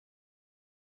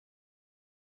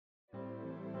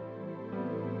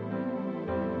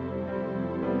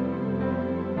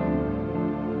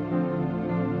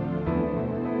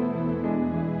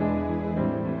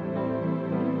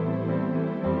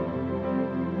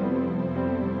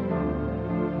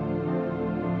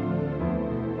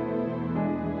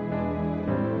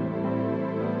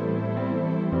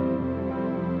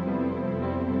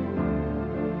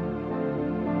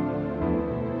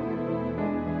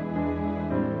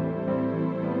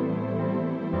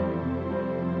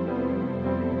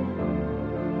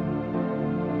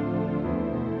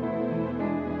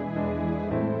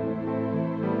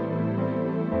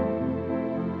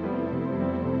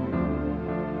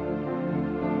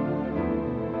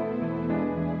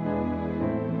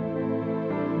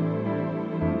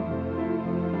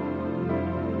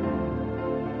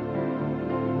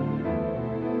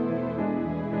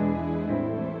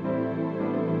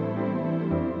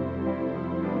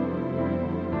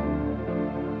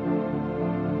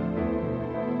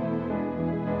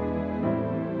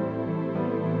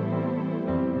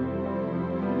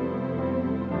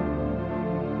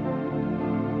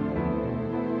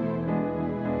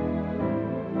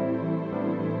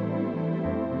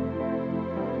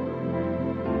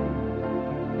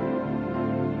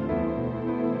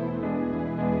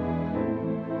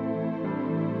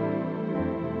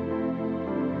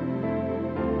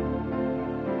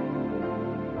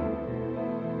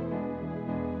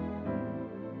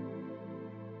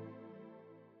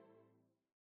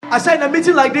I said in a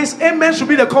meeting like this, amen should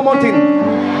be the common thing.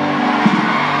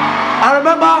 I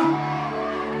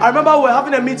remember we were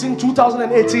having a meeting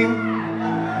 2018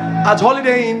 at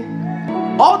Holiday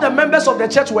Inn. All the members of the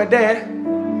church were there.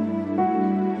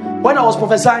 When I was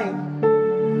prophesying,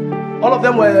 all of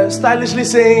them were stylishly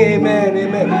saying amen,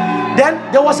 amen.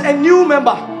 Then there was a new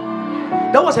member.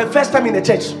 That was her first time in the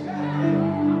church.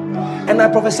 And I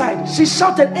prophesied. She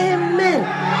shouted amen.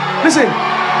 Listen.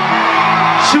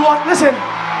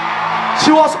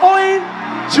 She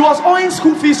was owing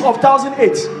school fees of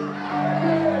 1,008.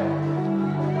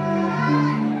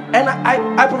 And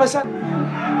I prophesied.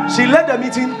 She led the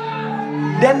meeting.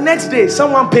 The next day,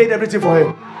 someone paid everything for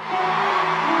her.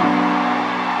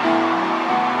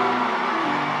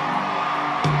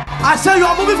 I said you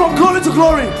are moving from glory to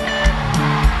glory.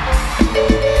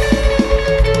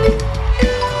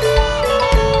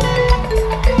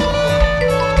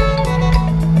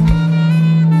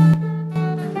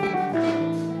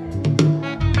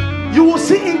 You will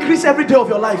see increase every day of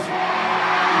your life.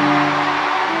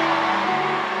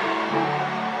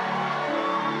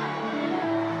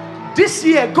 This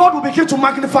year, God will begin to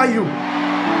magnify you.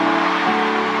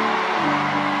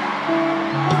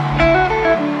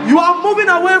 You are moving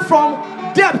away from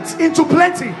debt into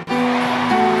plenty.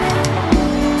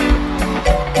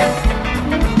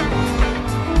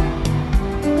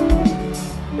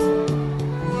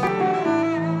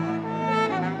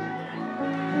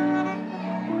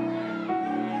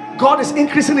 God is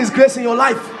increasing His grace in your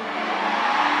life.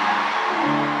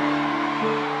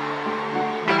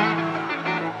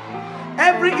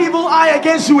 Every evil eye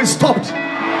against you is stopped.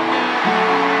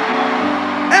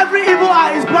 Every evil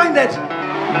eye is blinded.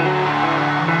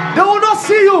 They will not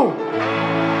see you.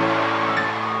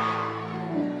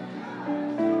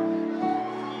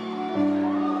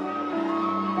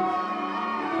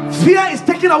 Fear is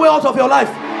taken away out of your life.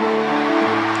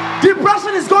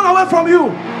 Depression is gone away from you.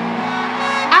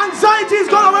 Anxiety is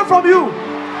gone away from you.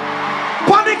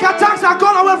 Panic attacks are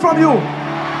gone away from you.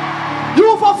 You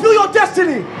will fulfill your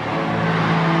destiny.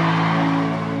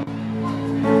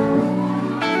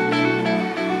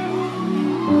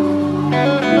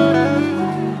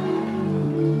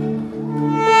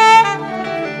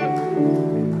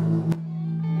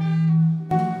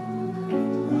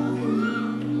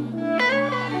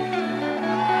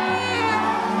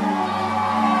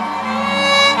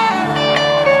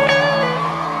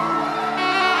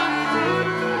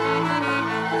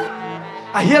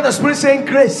 I hear the Spirit saying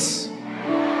grace.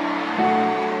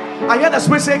 I hear the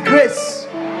Spirit saying grace.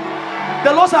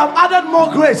 The Lord said, I have added more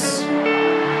grace.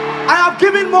 I have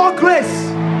given more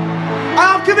grace.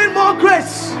 I have given more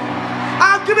grace.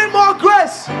 I have given more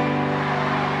grace.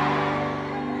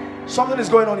 Something is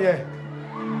going on here.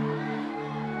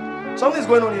 Something is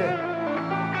going on here.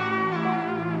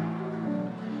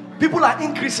 People are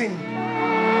increasing.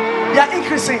 They are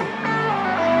increasing.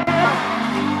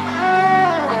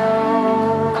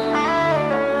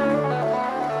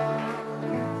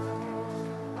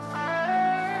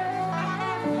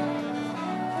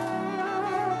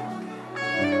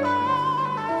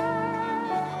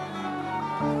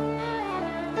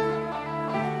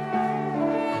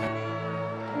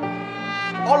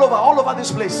 All over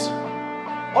this place.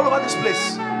 All over this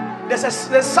place.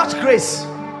 There's such grace.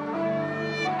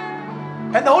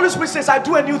 And the Holy Spirit says, I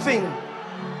do a new thing.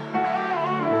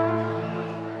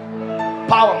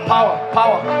 Power, power,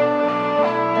 power,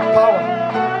 power.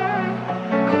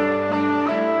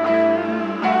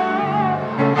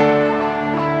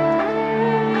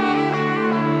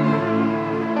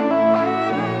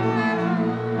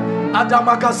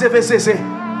 Adamaka sevesese.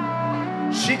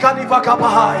 Shikaniva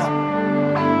kapahaya.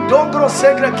 Dongro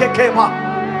segre kekema.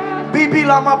 Bibi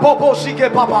lama bobo shike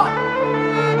papa.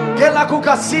 Gela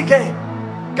kuka sike.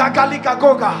 Kakalika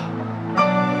goga.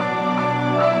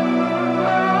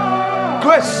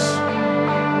 Grace.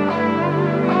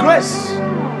 Grace.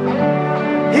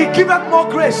 He giveth more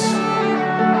grace.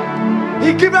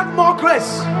 He giveth more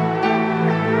grace.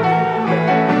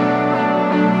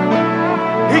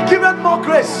 He giveth more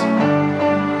grace.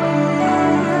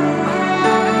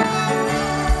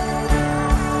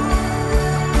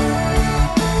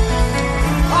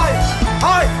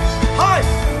 High, high,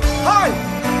 high,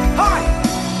 high,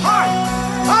 high,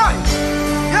 high.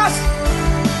 Yes,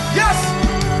 yes,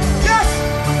 yes,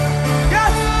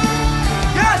 yes,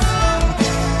 yes.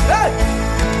 Hey,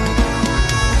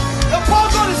 the power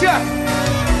of God is here.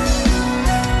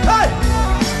 Hey,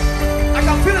 I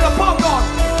can feel the power of God.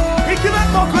 He giveth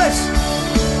more grace.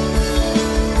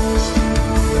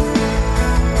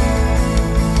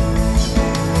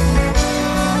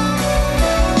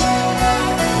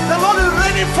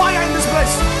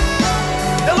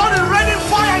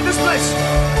 grace.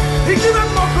 He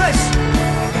giveth more grace.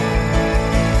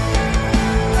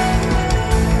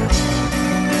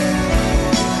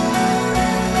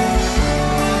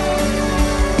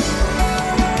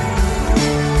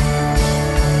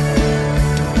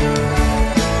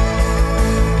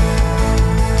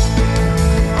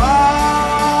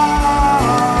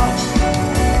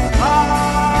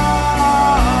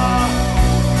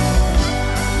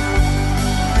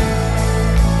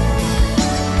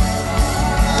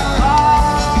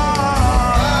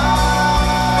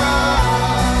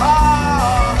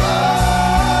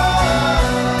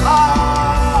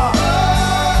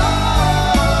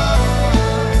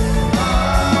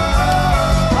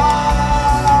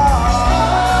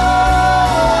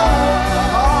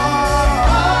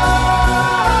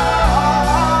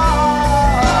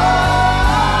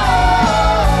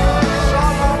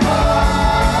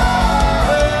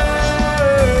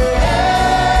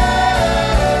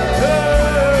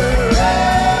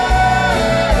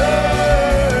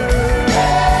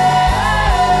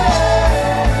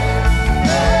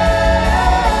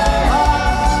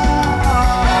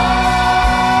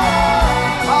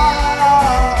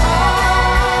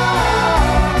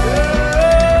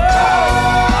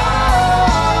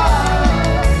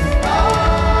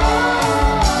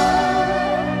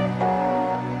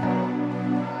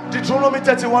 Deuteronomy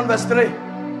 31 verse 3.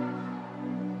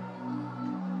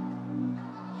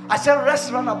 I said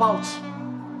rest round about.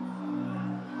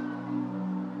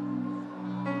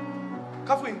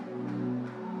 Kafui,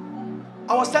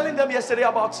 I was telling them yesterday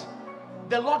about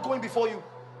the Lord going before you.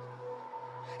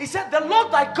 He said the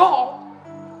Lord thy God,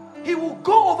 he will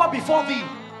go over before thee,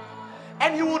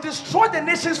 and he will destroy the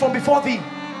nations from before thee,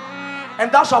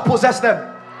 and thou shalt possess them.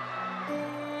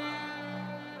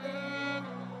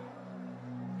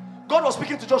 God was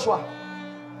speaking to Joshua.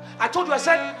 I told you, I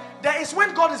said, there is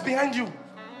when God is behind you,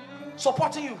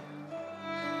 supporting you.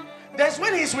 There's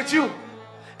when He is with you.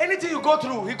 Anything you go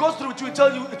through, He goes through with you and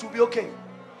tell you it will be okay.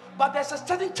 But there's a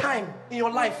certain time in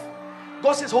your life,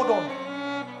 God says, hold on,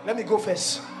 let me go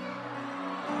first.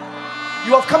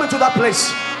 You have come into that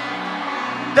place.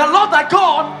 The Lord thy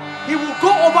God, He will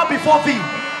go over before thee,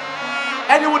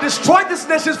 and He will destroy these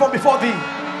nations from before thee.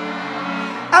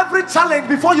 Every challenge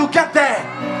before you get there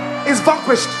is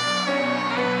vanquished.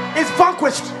 It's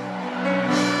vanquished.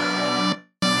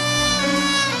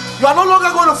 You are no longer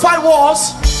going to fight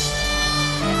wars.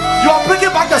 You are bringing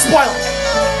back the spoil.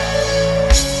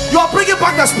 You are bringing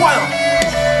back the spoil.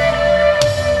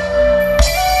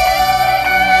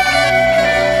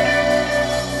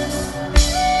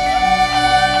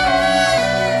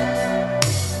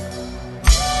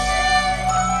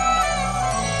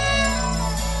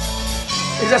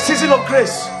 It's a season of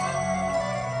grace.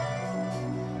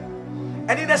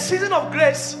 And in the season of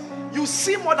grace, you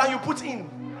see more than you put in.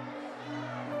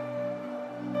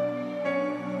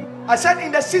 I said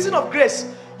in the season of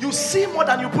grace, you see more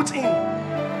than you put in.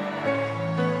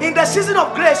 In the season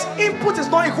of grace, input is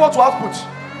not equal to output.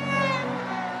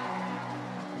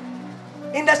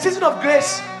 In the season of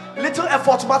grace, little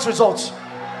effort, much results.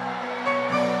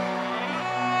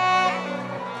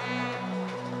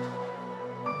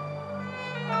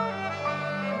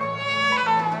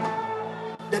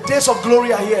 The days of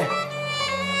glory are here.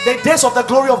 The days of the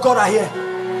glory of God are here.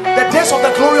 The days of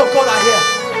the glory of God are here.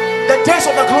 The days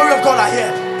of the glory of God are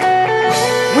here.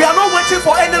 We are not waiting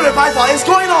for any revival. It's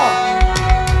going on.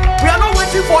 We are not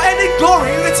waiting for any glory.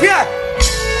 It's here.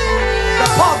 The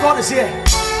power of God is here.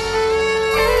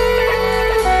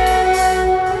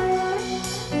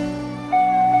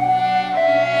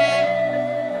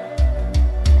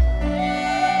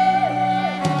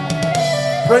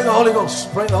 Pray the Holy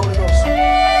Ghost. Pray the Holy Ghost.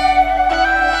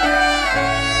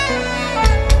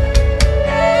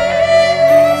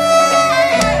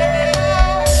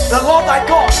 The Lord thy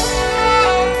God,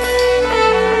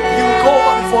 He will go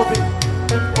over before thee.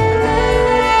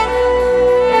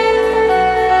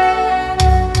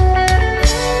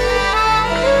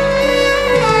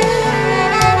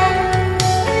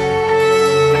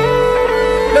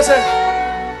 Listen,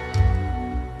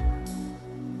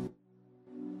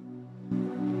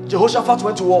 Jehoshaphat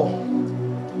went to war.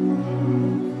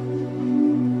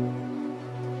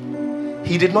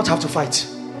 He did not have to fight.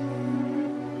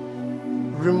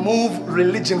 Remove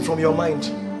religion from your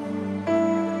mind,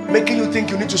 making you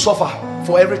think you need to suffer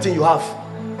for everything you have.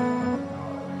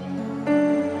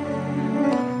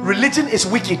 Religion is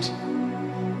wicked.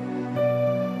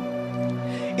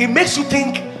 It makes you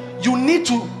think you need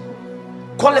to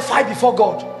qualify before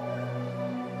God.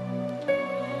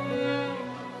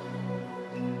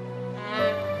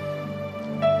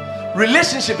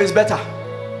 Relationship is better.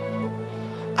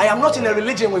 I am not in a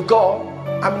religion with God,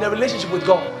 I'm in a relationship with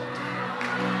God.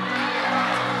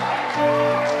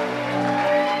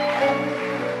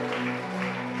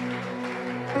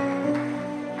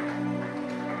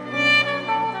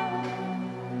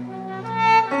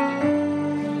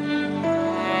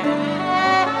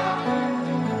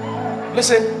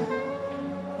 Listen,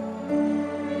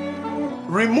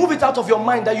 remove it out of your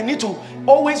mind that you need to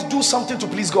always do something to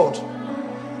please God.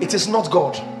 It is not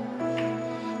God.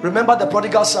 Remember the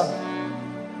prodigal son.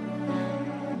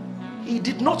 He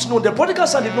did not know, the prodigal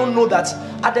son did not know that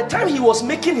at the time he was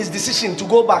making his decision to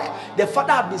go back, the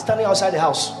father had been standing outside the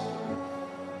house.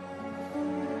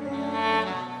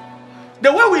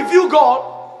 The way we view God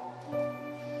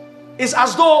is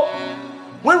as though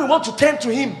when we want to turn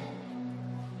to him,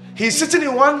 he's sitting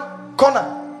in one corner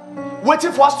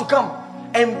waiting for us to come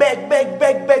and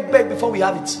beg before we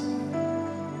have it.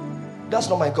 That's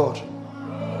not my God.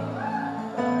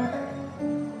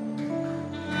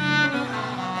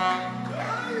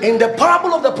 In the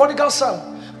parable of the prodigal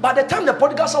son, by the time the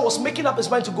prodigal son was making up his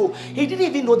mind to go, he didn't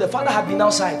even know the father had been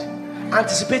outside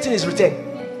anticipating his return.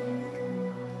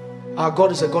 Our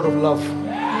God is a God of love.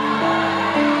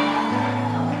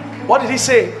 What did he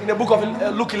say in the book of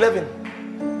Luke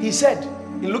 11? He said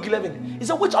in Luke 11, he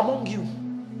said, which among you,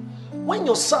 when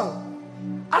your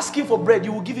son asks you for bread,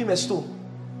 you will give him a stone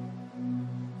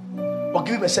or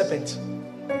give him a serpent?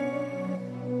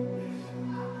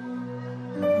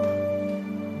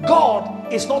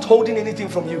 God is not holding anything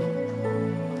from you.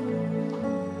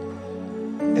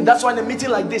 And that's why in a meeting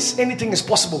like this, anything is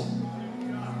possible.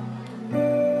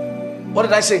 What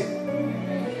did I say?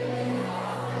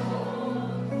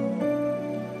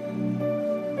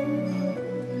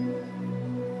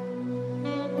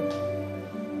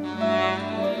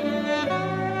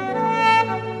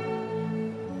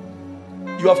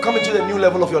 You have come into the new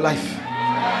level of your life.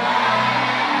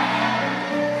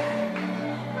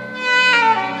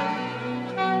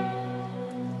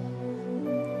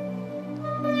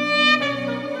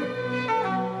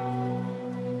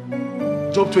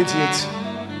 Job 28.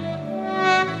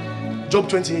 Job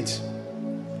 28.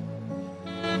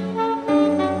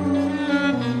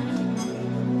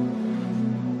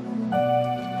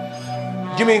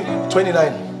 Give me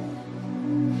 29.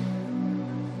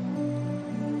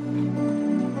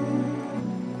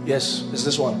 Yes, it's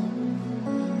this one.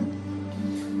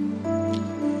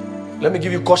 Let me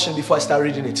give you caution before I start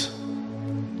reading it.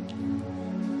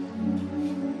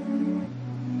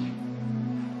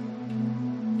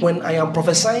 When I am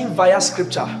prophesying via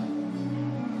scripture,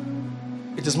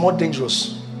 it is more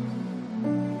dangerous.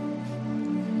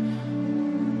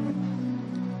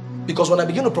 Because when I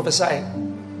begin to prophesy,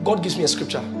 God gives me a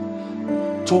scripture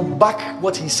to back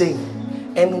what he's saying.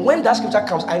 And when that scripture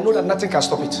comes, I know that nothing can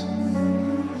stop it.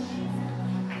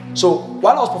 So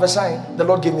while I was prophesying, the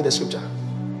Lord gave me the scripture.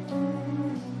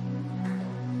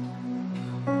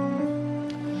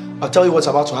 I'll tell you what's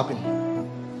about to happen.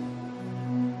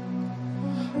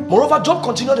 Moreover, Job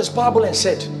continued his parable and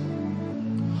said,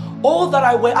 "Oh, that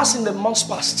I were as in the months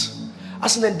past,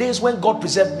 as in the days when God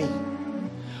preserved me,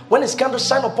 when his candle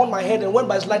shined upon my head, and when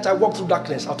by his light I walked through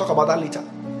darkness." I'll talk about that later.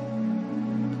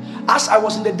 "As I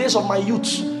was in the days of my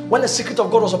youth, when the secret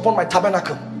of God was upon my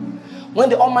tabernacle, when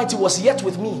the Almighty was yet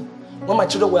with me, when my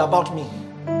children were about me,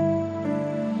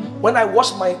 when I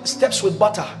washed my steps with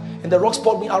butter, and the rocks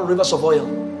poured me out rivers of oil,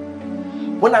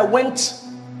 when I went..."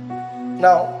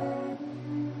 Now,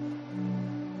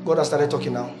 God has started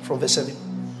talking now from verse 7.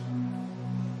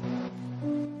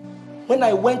 "When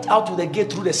I went out to the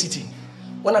gate through the city,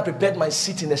 when I prepared my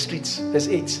seat in the streets," verse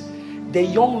 8, "the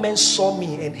young men saw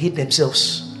me and hid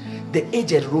themselves. The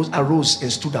aged arose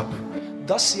and stood up.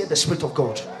 Thus saith the Spirit of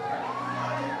God,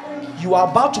 you are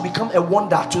about to become a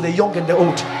wonder to the young and the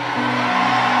old."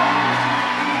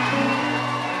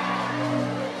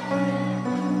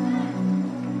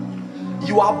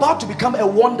 You are about to become a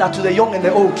wonder to the young and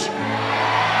the old.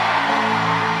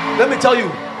 Let me tell you.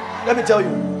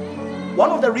 One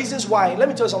of the reasons why, let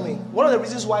me tell you something. One of the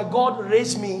reasons why God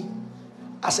raised me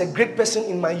as a great person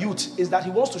in my youth is that he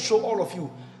wants to show all of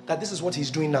you that this is what he's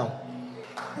doing now.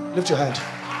 Lift your hand.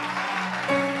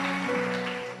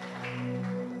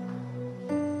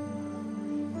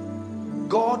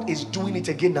 God is doing it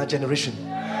again in our generation.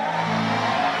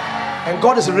 And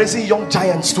God is raising young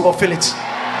giants to fulfill it.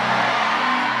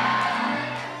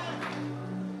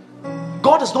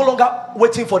 God is no longer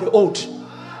waiting for the old.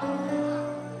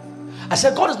 I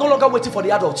said God is no longer waiting for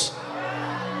the adults.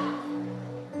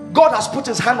 God has put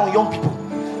his hand on young people.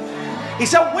 He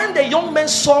said, "When the young men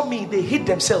saw me, they hid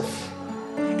themselves,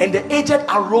 and the aged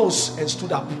arose and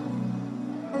stood up."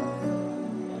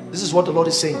 This is what the Lord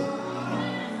is saying.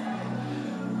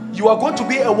 You are going to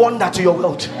be a wonder to your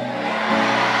world.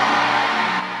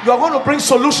 You are going to bring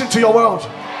solution to your world.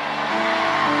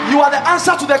 You are the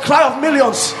answer to the cry of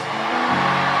millions.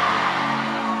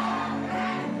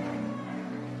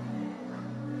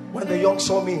 When the young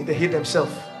saw me, they hid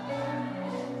themselves.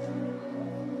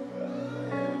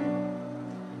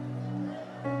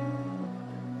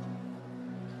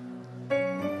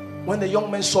 When the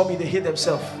young men saw me, they hid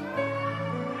themselves.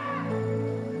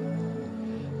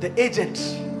 The agent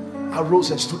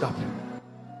arose and stood up.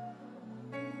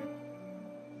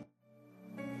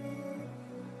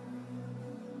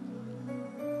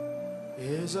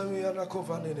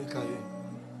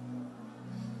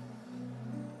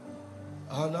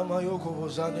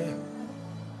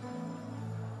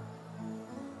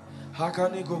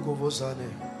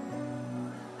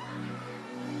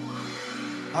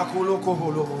 Akuloko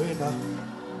holomoena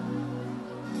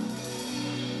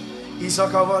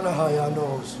Isakavana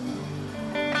hayanos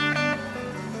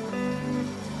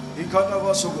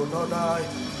Ikanavasugunonai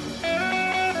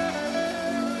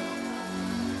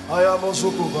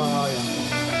Ayamosukubaya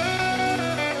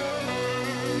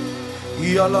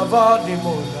Ialavani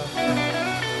mona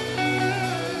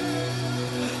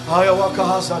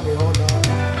Ayawakahasani hona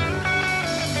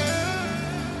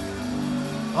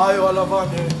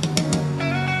Ayawalavane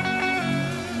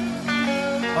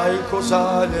Aiko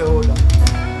saleola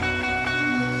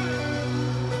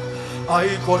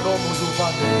Aiko no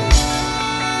muzuvane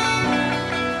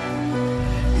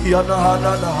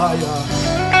Ianahana nahaya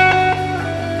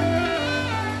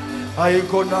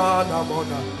Aiko na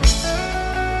namona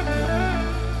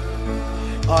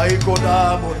Aiko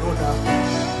na monona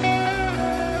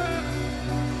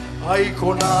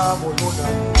Aiko na monona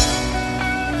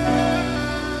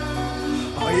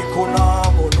Aiko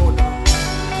na monona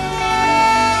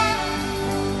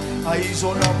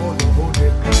Aizona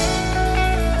monohone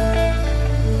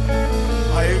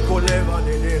Aikoleva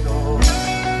neneno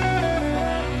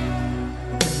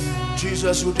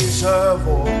Jesus, you deserve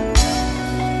all.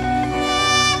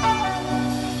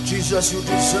 Jesus, you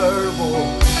deserve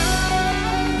all.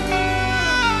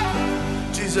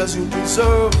 Jesus, you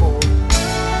deserve all.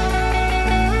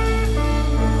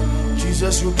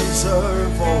 Jesus, you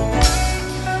deserve all.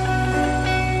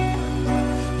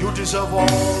 You deserve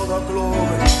all the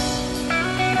glory.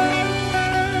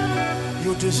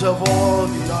 You deserve all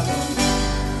the honor.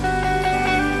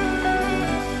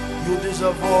 You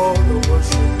deserve all the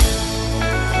worship.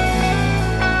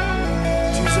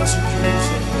 Jesus, you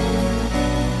deserve.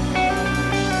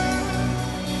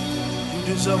 You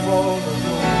deserve all the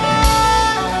glory.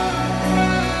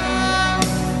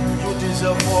 You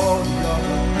deserve all the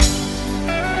honor.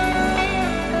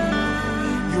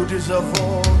 You deserve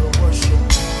all the worship.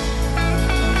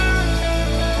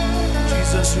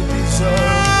 Jesus, you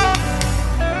deserve.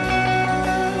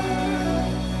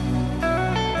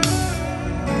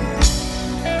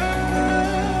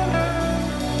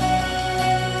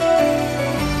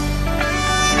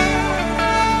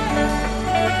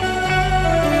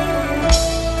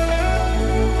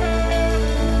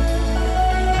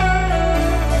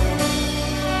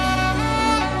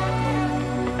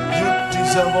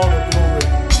 deserve all the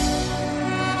glory.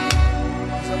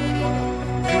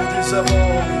 You deserve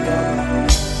all the honor.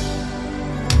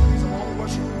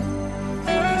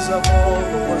 You deserve all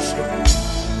the worship.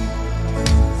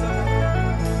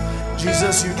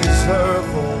 Jesus, you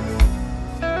deserve all.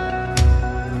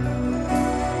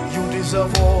 You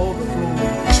deserve all the glory.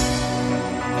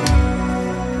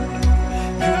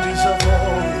 You deserve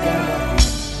all the honor.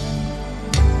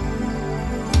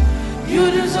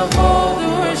 You deserve all the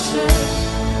worship.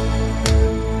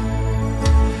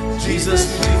 Jesus,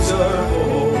 you deserve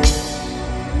all.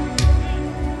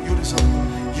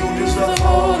 You deserve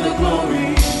all the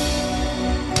glory.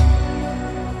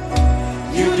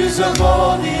 You deserve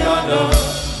all the honor.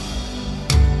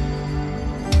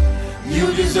 You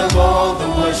deserve all the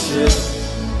worship.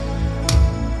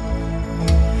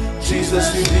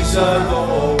 Jesus, you deserve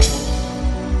all.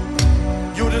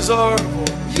 You deserve all.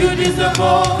 You deserve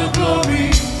all the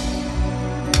glory.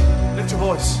 Lift your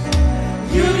voice.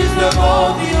 You deserve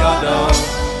all the honor.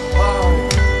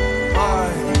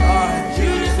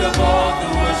 You deserve all the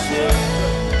worship.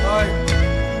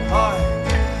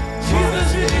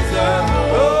 Jesus, you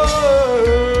deserve all.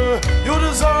 You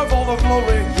deserve all the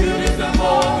glory. You deserve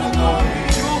all the glory.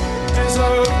 You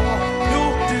deserve all. You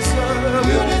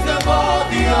deserve all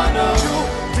the honor.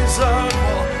 You deserve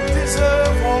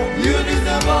all. You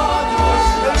deserve all the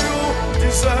worship. You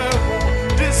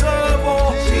deserve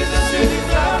all. Jesus, you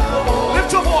deserve all.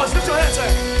 Lift your voice, lift your hands,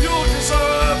 say, you deserve.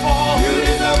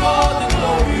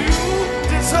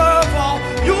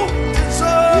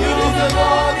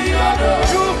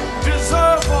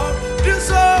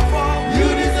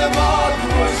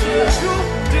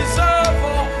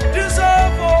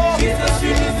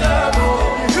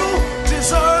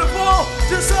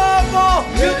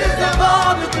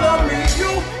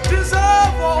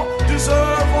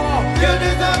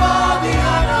 deserve all the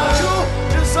honor. You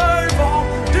deserve all,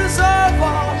 deserve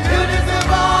all. You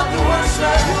deserve all the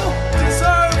worship. You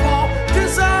deserve all,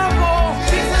 deserve all.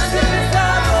 Jesus, you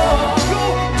deserve all. You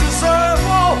deserve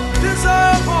all,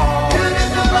 deserve all. You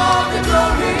deserve all the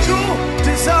glory. You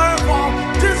deserve all,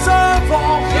 deserve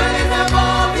all. You deserve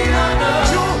all the honor.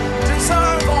 You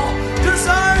deserve all,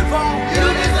 deserve all. You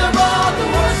deserve all the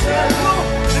worship. You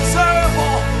deserve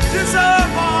all,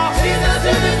 deserve all. Jesus,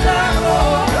 you deserve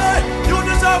all. Hey, you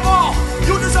deserve all.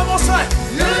 You deserve all. Say,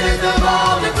 You deserve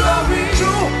all the glory.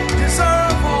 you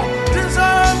deserve all,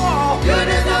 deserve all. You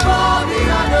deserve all the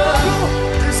honor. You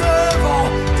deserve all,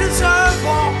 deserve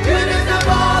all. You deserve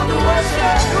all the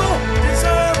worship. You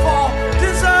deserve all,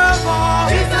 deserve all.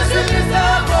 Jesus, you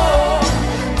deserve all.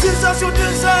 Jesus, you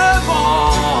deserve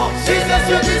all. Jesus,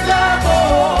 you deserve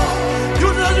all. You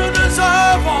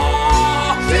deserve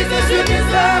all. Jesus, you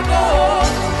deserve all.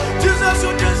 Jesus,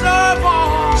 you deserve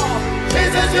all.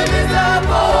 Jesus, you deserve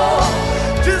all.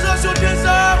 Jesus, you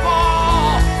deserve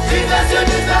all. Jesus, you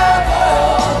deserve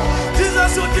all.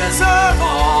 Jesus, you deserve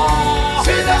all.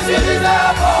 Jesus, you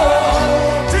deserve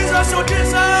all. Jesus, you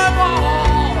deserve all.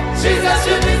 Jesus,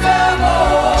 you deserve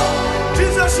all.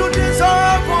 Jesus, you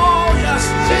deserve all. Yes.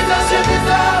 Jesus, you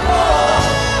deserve all.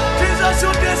 Jesus,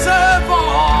 you deserve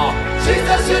all.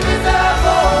 Jesus, you deserve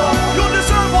all. You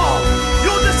deserve all.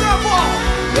 You deserve all.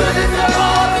 You deserve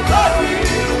all the glory.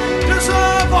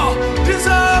 Deserve all.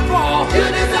 Deserve all. You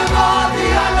deserve all the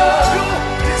honor. You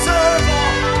deserve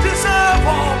all. Deserve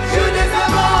all. You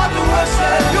deserve all the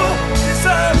worship. You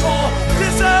deserve all.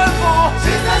 Deserve all.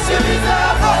 Jesus, you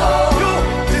deserve all. You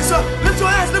deserve. Lift your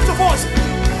hands. Lift your voice.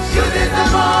 You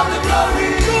deserve all the glory.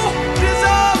 You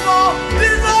deserve all.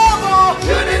 Deserve all.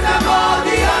 You deserve all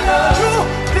the honor. You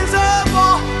deserve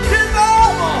all.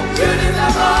 Deserve all. You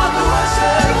deserve all the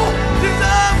worship. You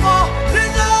deserve all.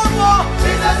 Deserve all.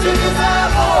 Jesus, you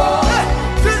deserve all. Hey,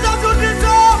 Jesus, you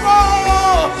deserve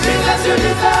all. Jesus, you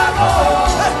deserve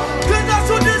all. Hey, Jesus,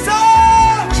 you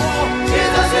deserve all.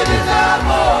 Jesus, you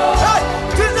deserve all. Hey,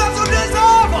 Jesus, you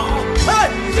deserve all. Hey,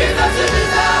 Jesus, you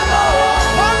deserve all.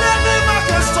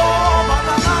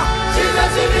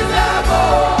 Jesus, you deserve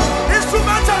all.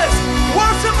 Instrumentalists,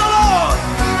 worship the Lord.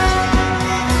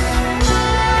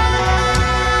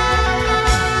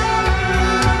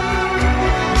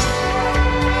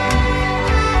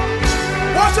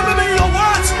 Worship Him in your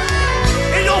words,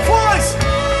 in your voice,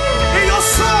 in your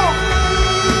song.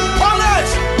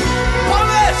 Polish,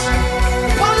 polish,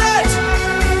 polish,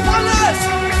 polish,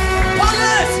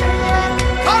 polish.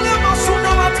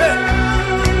 Kalemasundamate.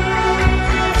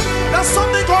 There's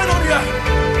something going on here.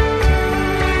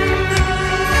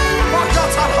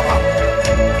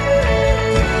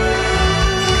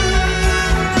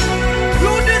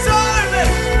 You deserve it.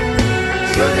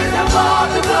 You deserve all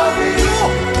the glory. You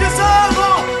deserve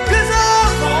all.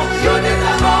 Deserve all. You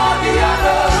deserve all the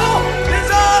honor. You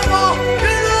deserve all.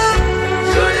 Deserve.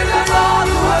 You deserve all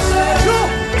the worship. You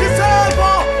deserve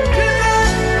all. Deserve.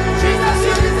 Jesus,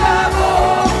 you deserve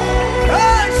all.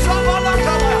 Hey,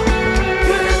 Shabalakaya.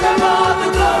 You deserve all the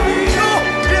glory. You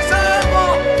deserve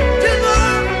all.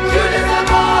 Deserve. You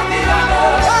deserve all the honor.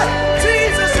 Hey,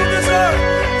 Jesus, you deserve.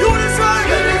 You deserve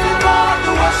You it. deserve all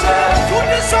the worship. You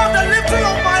deserve the lifting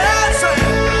of my hands.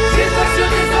 Jesus, you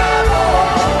deserve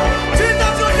all.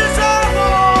 Jesus, you deserve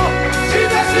all.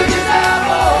 Jesus, you deserve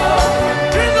all.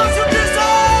 Jesus, you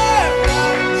deserve.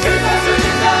 Jesus, you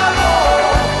deserve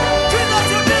all. Jesus,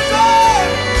 you deserve.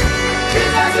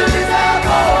 Jesus, you deserve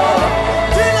all.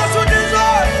 Jesus, you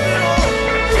deserve.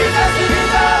 Jesus, you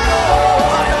deserve all.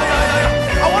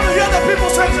 I want to hear the people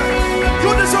say that.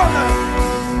 You deserve that.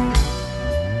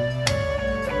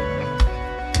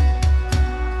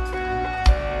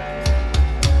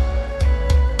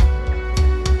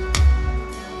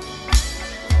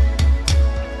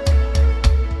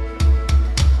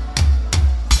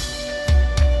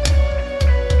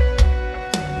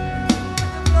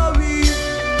 Glory.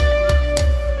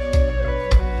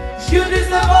 You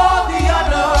deserve all the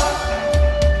honor.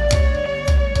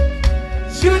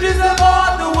 You deserve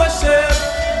all the worship.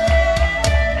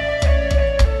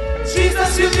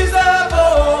 Jesus, you deserve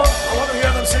all. I want to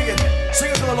hear them sing it. Sing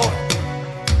it to the Lord.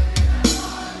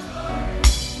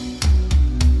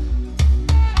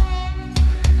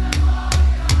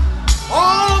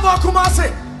 All over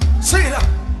Kumasi. Sing it out.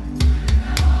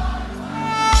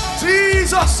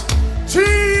 Jesus.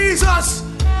 Jesus.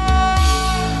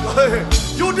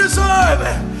 You deserve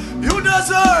it. You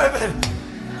deserve it.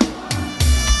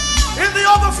 In the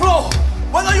overflow,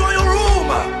 whether you're in your room,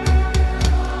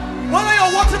 whether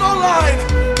you're watching online,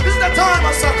 this is the time,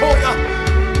 Asakoya.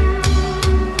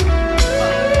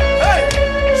 Hey,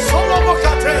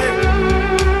 Solomokate.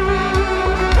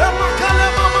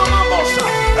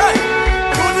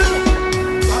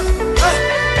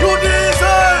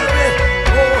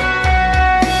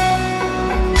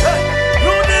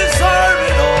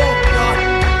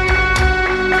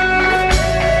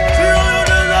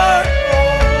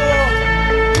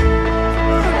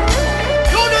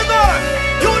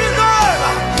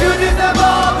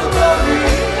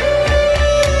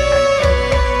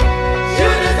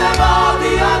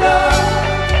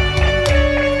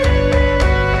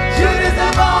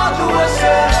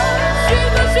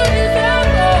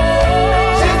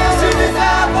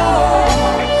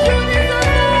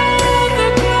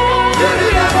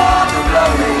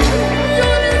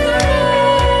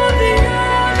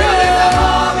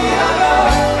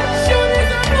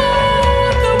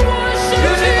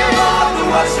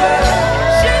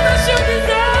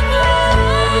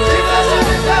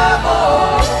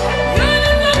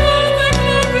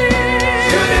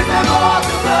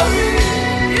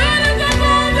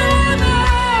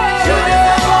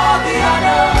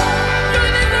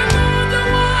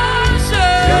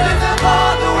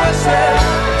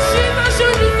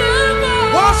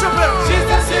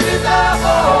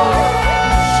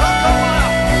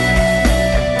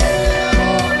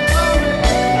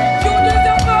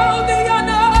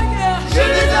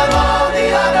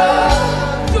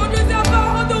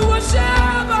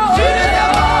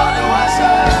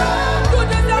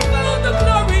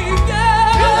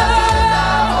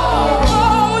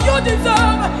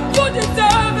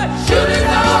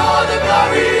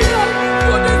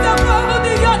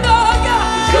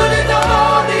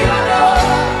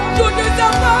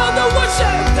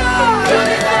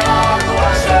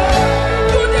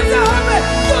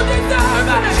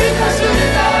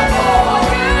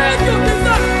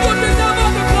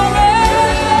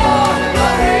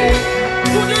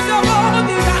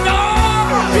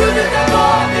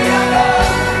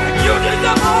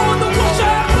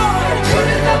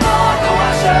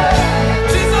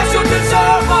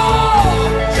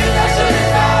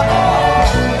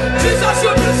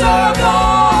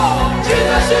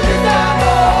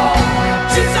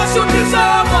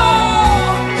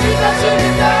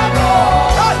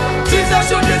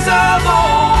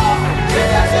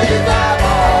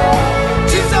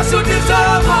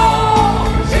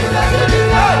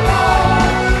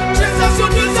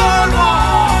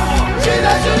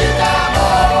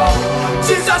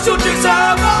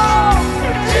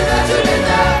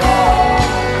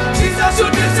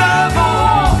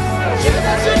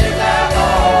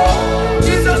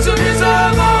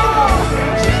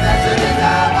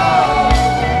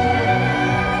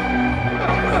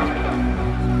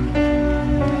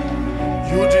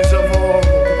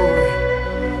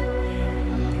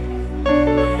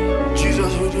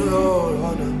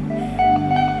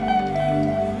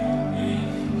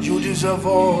 deserve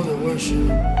all the worship.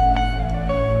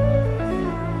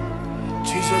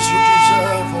 Jesus, you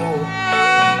deserve all.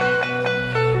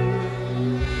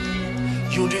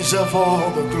 You deserve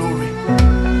all the glory.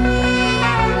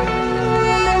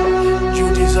 You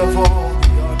deserve all the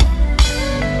honor.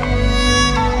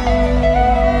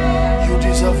 You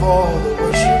deserve all the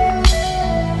worship.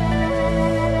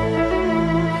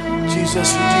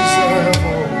 Jesus, you deserve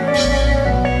all.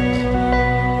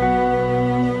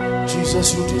 Jesus,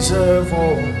 you deserve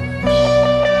all.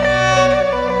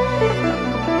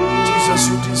 Jesus,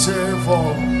 you deserve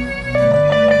all.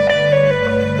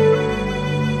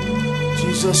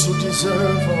 Jesus, you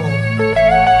deserve all.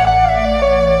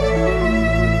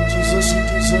 Jesus, you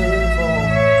deserve all.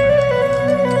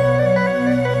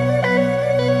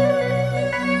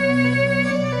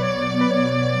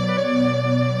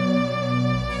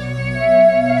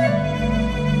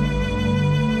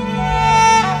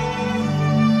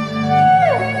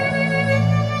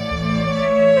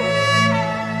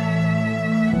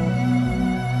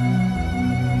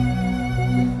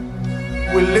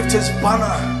 We lift his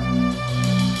banner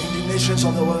in the nations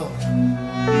of the world.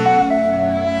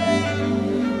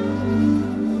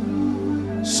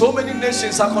 So many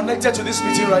nations are connected to this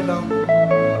meeting right now,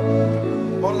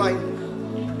 online.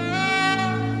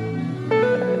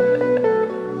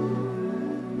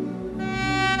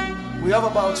 We have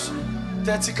about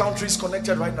 30 countries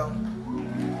connected right now.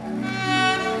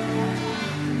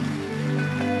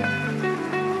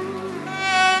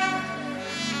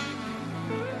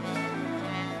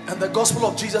 And the gospel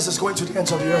of Jesus is going to the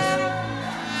ends of the earth.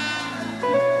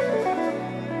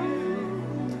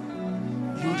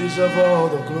 You deserve all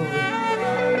the glory.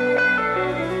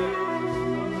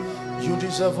 You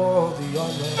deserve all the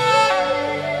honor.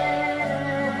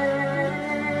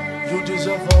 You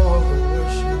deserve all the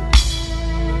worship.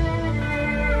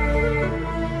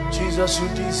 Jesus, you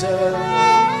deserve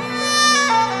all.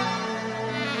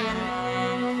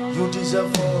 You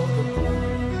deserve all the glory.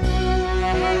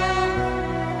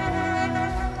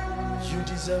 You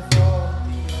deserve all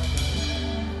the honor.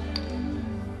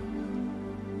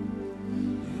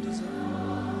 You deserve all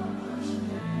the worship.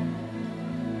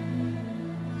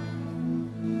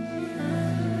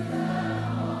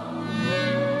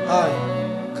 Hi,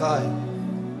 Kai.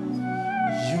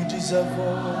 You deserve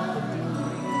all the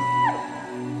glory.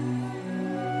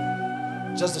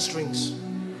 Just the strings.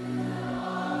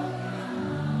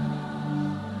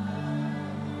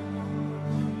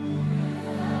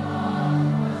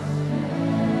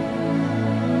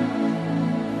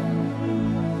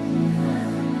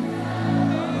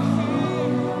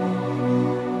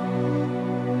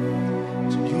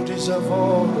 You deserve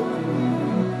all the glory.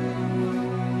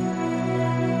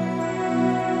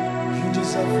 You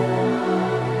deserve all.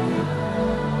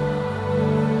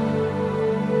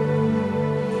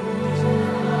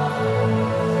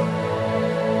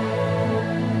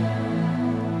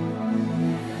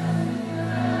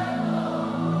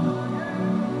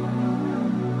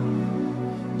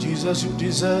 Jesus, you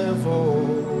deserve all.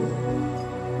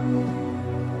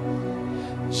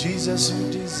 Jesus, you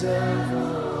deserve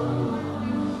all.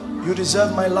 You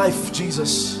deserve my life,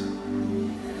 Jesus.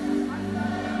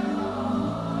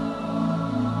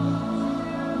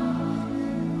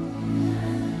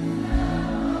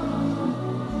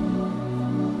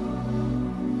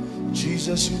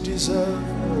 Jesus, you deserve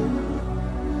all.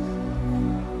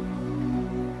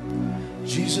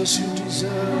 Jesus, you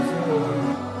deserve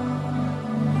all.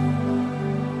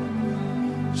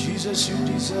 Jesus, you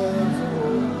deserve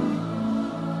all.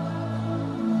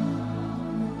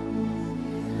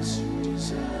 Yes, you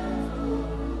deserve all.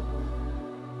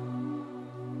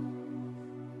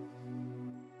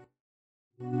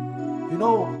 You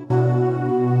know,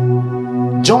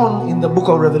 John in the book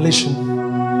of Revelation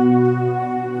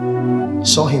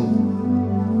saw him.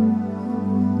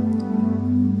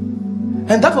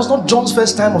 And that was not John's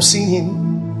first time of seeing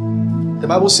him. The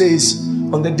Bible says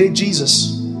on the day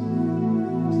Jesus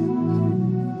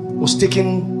was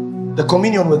taking the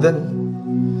communion with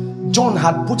them, John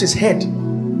had put his head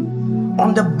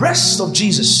on the breast of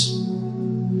Jesus.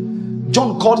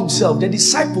 John called himself the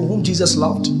disciple whom Jesus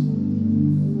loved.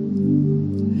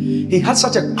 He had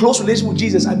such a close relation with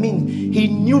Jesus. I mean, he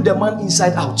knew the man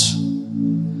inside out.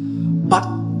 But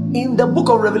in the book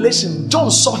of Revelation, John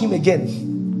saw him again,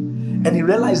 and he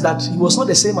realized that he was not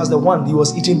the same as the one he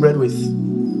was eating bread with.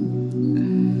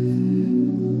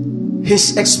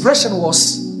 His expression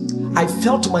was, I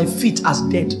fell to my feet as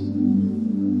dead.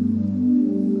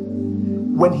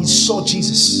 When he saw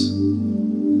Jesus,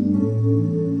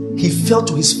 he fell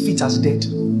to his feet as dead.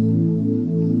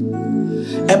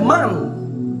 A man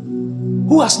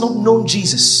who has not known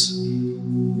Jesus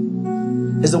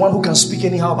is the one who can speak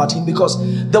anyhow about him, because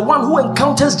the one who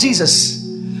encounters Jesus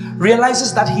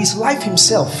realizes that he is life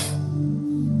himself.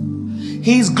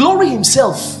 He is glory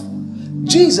himself.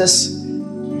 Jesus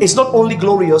is not only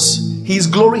glorious, he is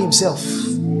glory himself.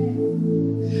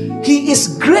 He is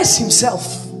grace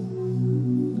himself.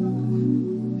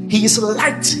 He is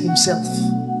light himself.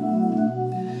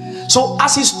 So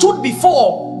as he stood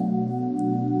before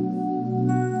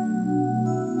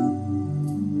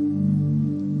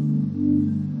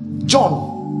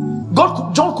John,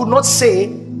 John could not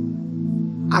say,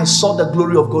 I saw the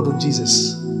glory of God on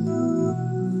Jesus.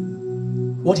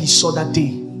 What he saw that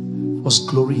day was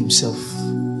glory himself.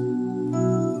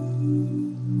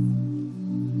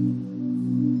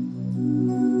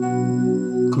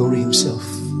 Glory himself.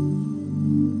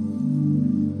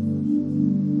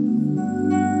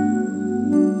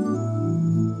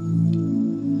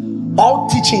 All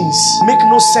teachings make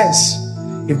no sense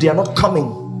if they are not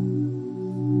coming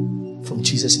from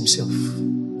Jesus himself.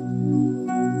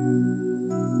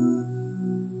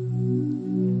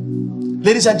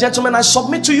 Ladies and gentlemen, I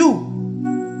submit to you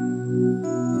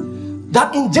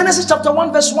that in Genesis chapter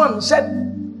 1 verse 1 said,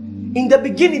 in the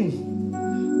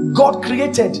beginning God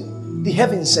created the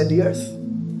heavens and the earth.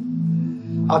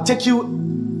 I'll take you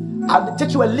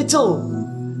a little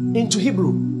into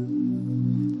Hebrew.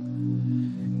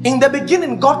 In the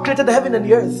beginning God created the heaven and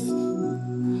the earth.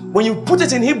 When you put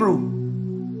it in Hebrew,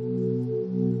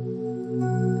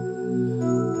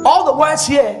 all the words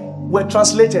here were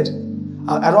translated.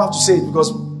 I don't have to say it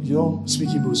because you don't speak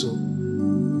Hebrew, so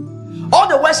all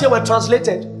the words here were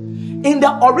translated. In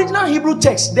the original Hebrew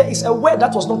text, there is a word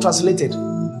that was not translated,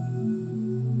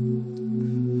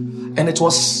 and it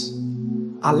was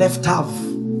Aleph Tav.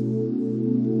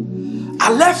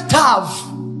 Aleph Tav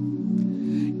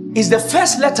is the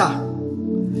first letter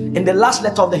and the last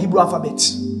letter of the Hebrew alphabet.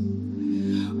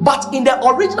 But in the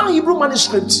original Hebrew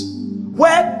manuscript,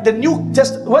 where the Old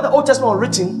Testament was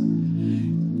written,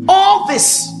 all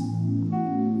this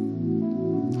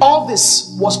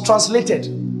was translated.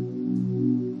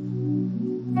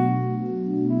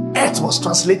 Earth was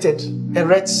translated,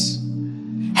 Eretz.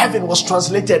 Heaven was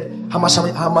translated,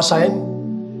 Hamashayim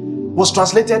was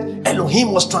translated,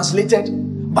 Elohim was translated,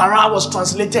 Bara was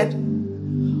translated.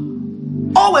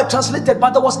 All were translated,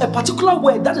 but there was a particular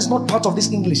word that is not part of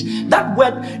this English. That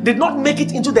word did not make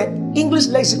it into the English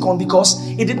lexicon because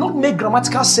it did not make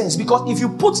grammatical sense. Because if you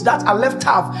put that Aleph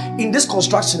Tav in this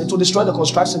construction, it will destroy the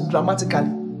construction grammatically.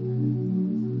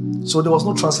 So there was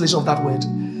no translation of that word.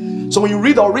 So when you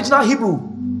read the original Hebrew,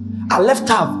 Aleph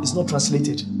Tav is not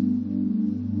translated.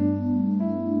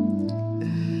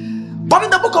 But in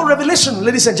the book of Revelation,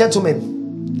 ladies and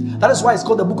gentlemen, that is why it's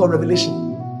called the book of Revelation.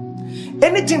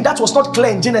 Anything that was not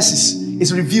clear in Genesis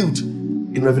is revealed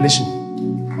in Revelation.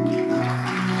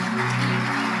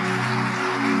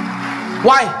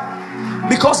 Why?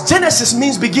 Because Genesis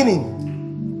means beginning.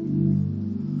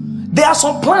 There are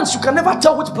some plants, you can never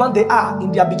tell which plant they are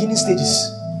in their beginning stages.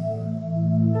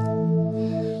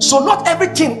 So not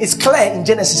everything is clear in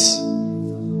Genesis.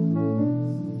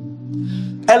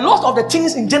 A lot of the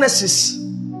things in Genesis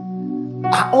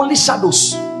are only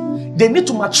shadows. They need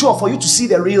to mature for you to see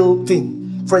the real thing.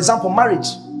 For example, marriage.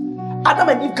 Adam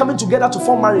and Eve coming together to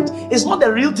form marriage is not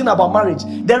the real thing about marriage.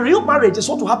 The real marriage is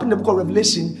what will happen in the book of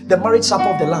Revelation, the marriage supper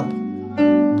of the Lamb.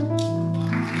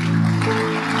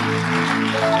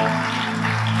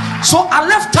 So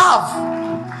Aleph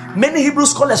Tav, many Hebrew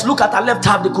scholars look at Aleph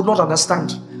Tav, they could not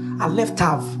understand. Aleph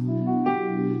Tav,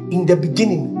 in the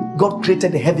beginning, God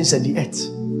created the heavens and the earth.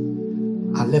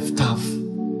 Aleph Tav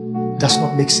does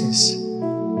not make sense.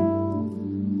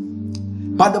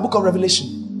 But the book of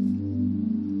Revelation,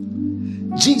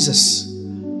 Jesus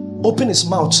opened his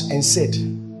mouth and said,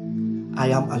 I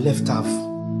am Aleph Tav.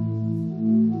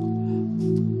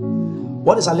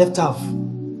 What is Aleph Tav?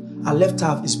 Aleph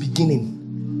Tav is beginning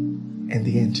and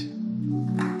the end.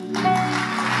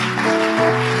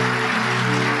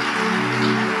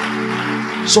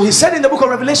 So he said in the book of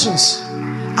Revelations,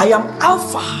 I am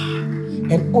Alpha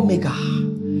and Omega,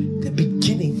 the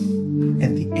beginning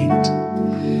and the end.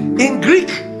 In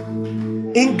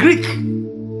Greek,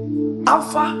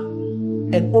 Alpha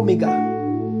and Omega.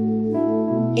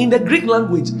 In the Greek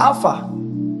language, Alpha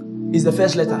is the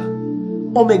first letter,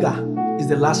 Omega is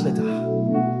the last letter.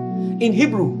 In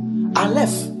Hebrew,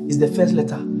 Aleph is the first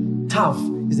letter, Tav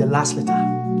is the last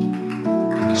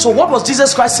letter. So what was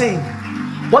Jesus Christ saying?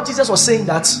 What Jesus was saying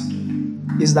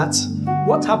is that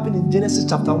what happened in Genesis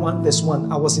chapter 1 verse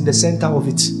 1, I was in the center of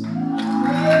it.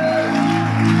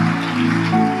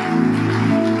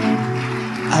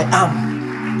 I am.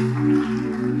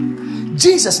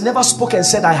 Jesus never spoke and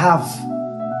said I have.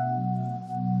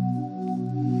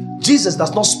 Jesus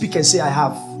does not speak and say, I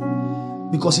have,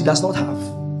 because he does not have.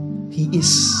 He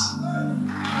is.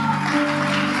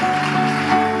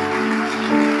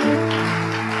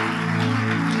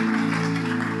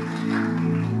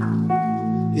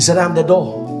 He said, I am the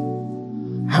door.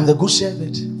 I am the good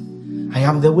shepherd. I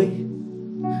am the way.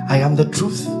 I am the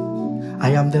truth. I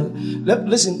am the...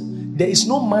 Listen, there is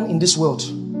no man in this world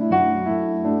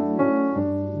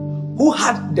who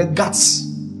had the guts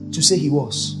to say he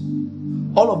was.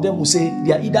 All of them will say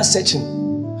they are either searching,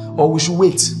 or we should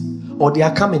wait, or they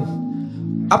are coming.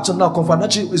 Up to now,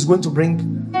 Confanachi is going to bring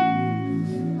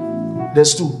the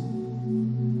stool.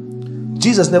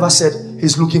 Jesus never said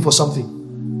he's looking for something.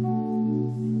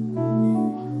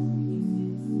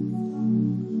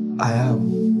 I am.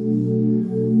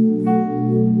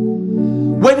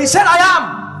 When he said I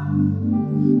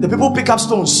am, the people pick up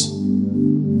stones.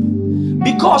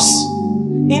 Because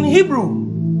in Hebrew,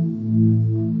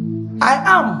 I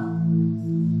am.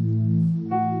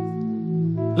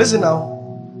 Listen now.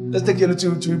 Let's take you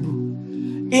to Hebrew.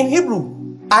 In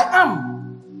Hebrew, I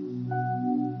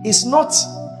am is not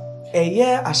a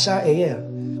year, asha a year.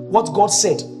 What God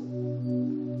said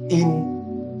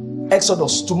in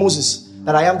Exodus to Moses,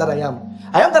 that I am that I am.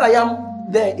 I am that I am,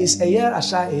 there is a year,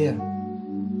 asha a year.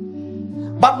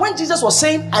 But when Jesus was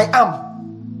saying I am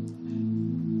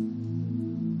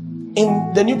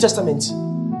in the New Testament,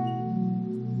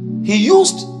 he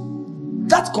used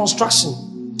that construction.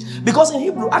 Because in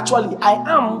Hebrew, actually, I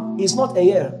am is not a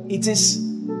year, it is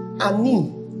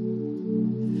ani.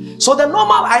 So the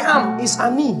normal I am is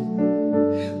ani.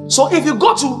 So if you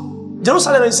go to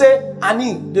Jerusalem and say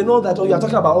ani, they know that, oh, you are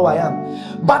talking about, oh, I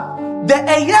am. But the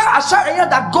eyer, asha eyer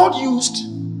that God used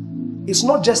is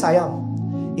not just I am.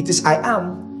 It is I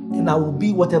am, and I will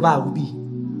be whatever I will be.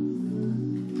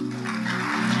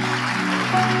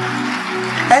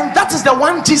 And that is the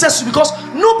one Jesus, because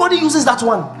nobody uses that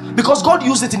one, because God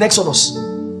used it in Exodus.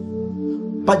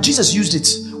 But Jesus used it.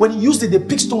 When he used it, they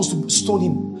picked stones to stone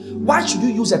him. Why should you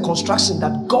use a construction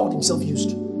that God himself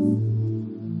used?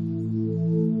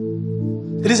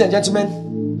 Ladies and gentlemen,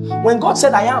 when God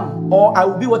said I am, or I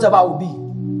will be whatever I will be,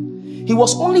 he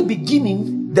was only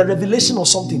beginning the revelation of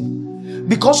something.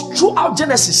 Because throughout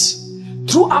Genesis,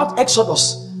 throughout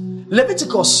Exodus,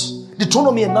 Leviticus,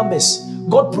 Deuteronomy and Numbers,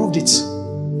 God proved it.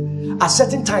 At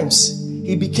certain times,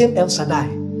 he became El Shaddai.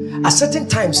 At certain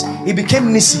times, he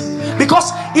became Nissi.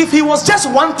 Because if he was just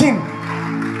one thing,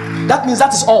 that means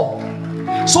that is all.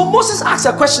 So Moses asked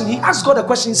a question. He asked God a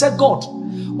question. He said, God,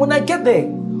 when I get there,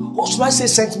 who should I say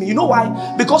sent me? You know why?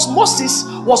 Because Moses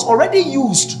was already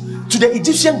used to the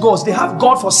Egyptian gods. They have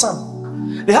God for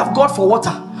sun. They have God for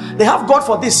water. They have God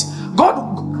for this.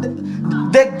 God,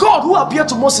 the God who appeared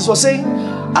to Moses was saying,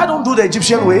 I don't do the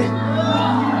Egyptian way.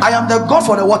 I am the God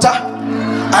for the water.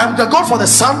 I am the God for the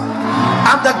sun.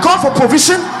 I'm the God for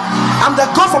provision. I'm the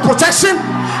God for protection.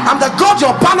 I'm the God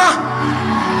your banner.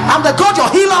 I'm the God your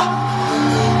healer.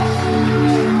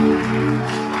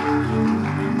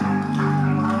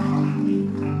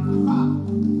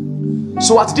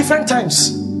 So at different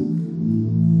times,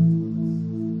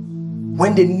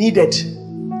 when they needed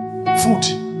food,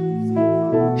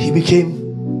 he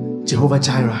became Jehovah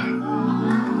Jireh.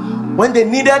 When they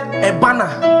needed a banner,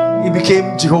 he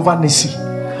became Jehovah Nissi.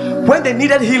 When they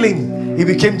needed healing, he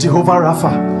became Jehovah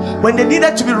Rapha. When they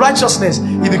needed to be righteousness,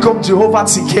 he became Jehovah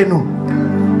Tsidkenu.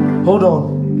 Hold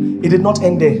on, it did not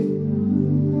end there.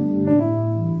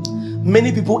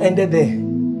 Many people ended there.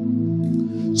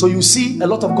 So you see a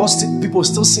lot of God's people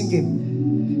still singing,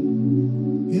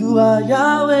 you are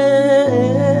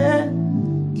Yahweh,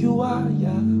 you are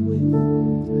Yahweh.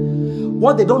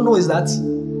 What they don't know is that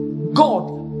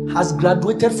God has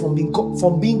graduated from being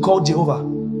called Jehovah.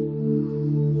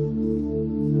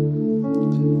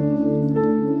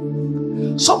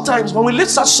 Sometimes when we lift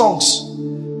such songs,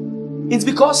 it's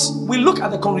because we look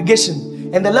at the congregation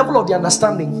and the level of the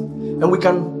understanding, and we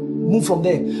can move from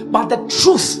there. But the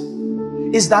truth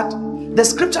is that the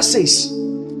scripture says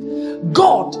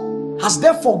God has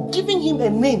therefore given him a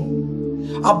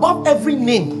name above every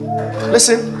name.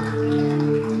 Listen,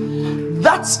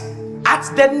 that's at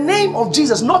the name of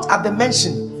Jesus, not at the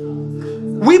mention.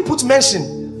 We put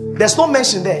mention, there's no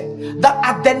mention there. That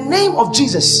at the name of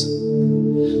Jesus.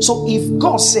 So if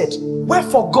God said,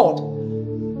 wherefore God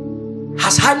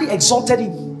has highly exalted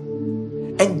him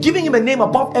and giving him a name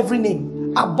above every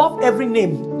name,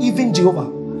 even Jehovah.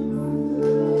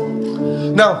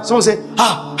 Now someone say,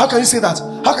 how can you say that?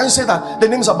 How can you say that the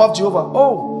name is above Jehovah?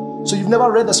 Oh, so you've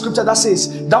never read the scripture that says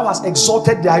thou hast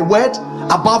exalted thy word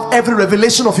above every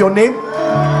revelation of your name?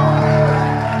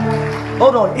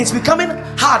 Hold on, it's becoming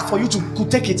hard for you to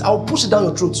take it. I'll push it down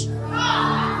your throat.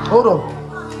 Hold on.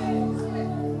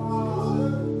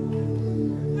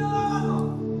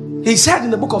 He said in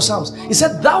the book of Psalms, he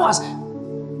said, thou hast,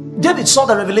 David saw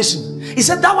the revelation. He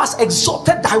said, thou hast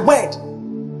exalted thy word.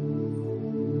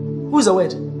 Who is the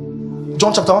word?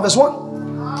 John chapter 1 verse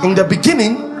 1. In the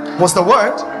beginning was the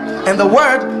word, and the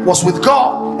word was with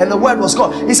God, and the word was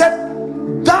God. He said,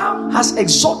 thou hast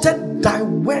exalted thy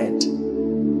word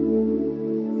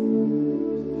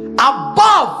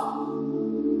above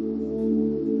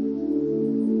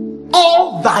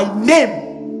all thy name.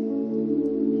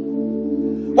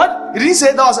 What? He didn't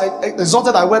say thou hast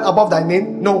exalted thy word above thy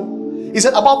name. No. He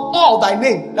said above all thy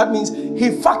name. That means he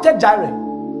factored Jireh.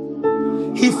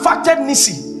 He factored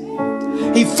Nisi.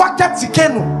 He factored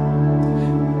Tikenu.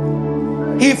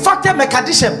 He factored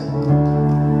Mekadishem.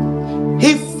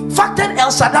 He factored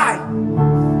El Shaddai.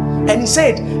 And he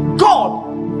said,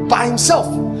 God by himself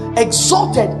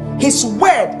exalted his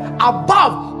word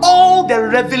above all the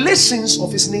revelations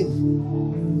of his name.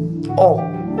 All.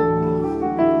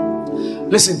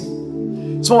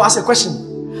 Listen, someone ask a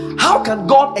question. How can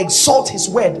God exalt his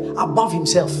word above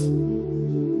himself?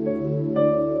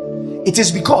 It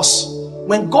is because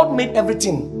when God made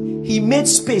everything, he made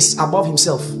space above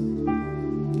himself.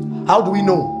 How do we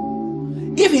know?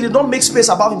 If he did not make space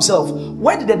above himself,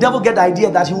 where did the devil get the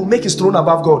idea that he will make his throne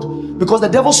above God? Because the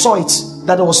devil saw it,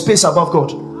 that there was space above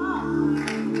God.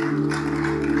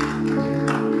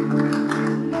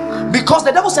 Because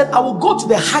the devil said, I will go to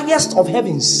the highest of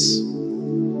heavens.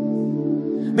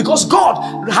 Because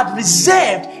God had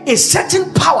reserved a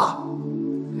certain power,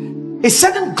 a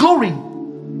certain glory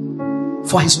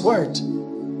for his word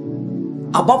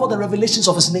above all the revelations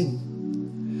of his name.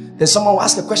 Then someone will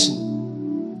ask a question.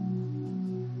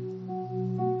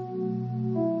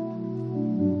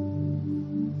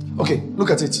 Okay, look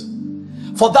at it.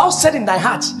 For thou said in thy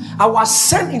heart, I will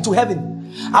ascend into heaven.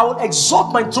 I will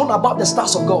exalt my throne above the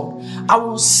stars of God. I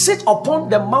will sit upon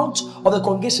the mount of the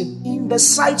congregation in the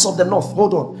sides of the north.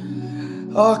 Hold on.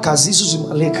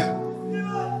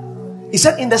 He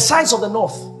said in the sides of the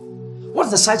north. What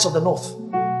is the sides of the north?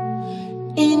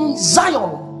 In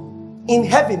Zion, in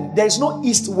heaven, there is no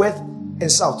east, west, and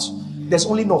south. There's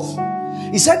only north.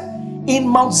 He said in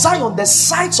Mount Zion, the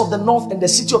sides of the north and the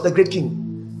city of the great king.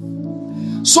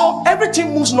 So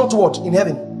everything moves northward in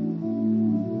heaven.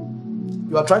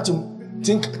 You are trying to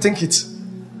think it.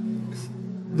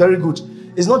 Very good.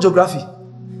 It's not geography.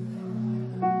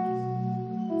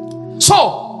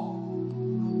 So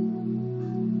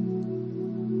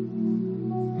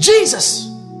Jesus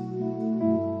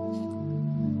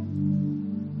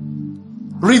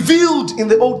revealed in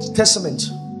the Old Testament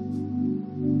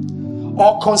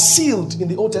or concealed in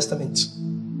the Old Testament.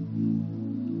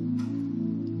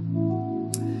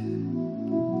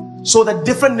 So the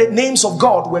different names of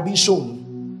God were being shown.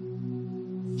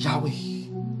 Yahweh,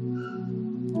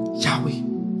 Yahweh,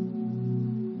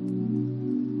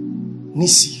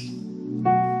 Nisi,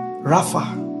 Rapha,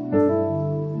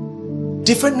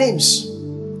 different names.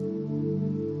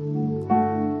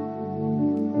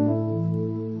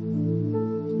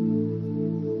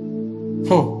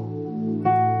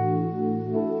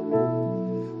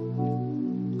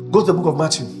 Go to the book of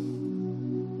Matthew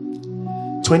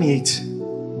 28.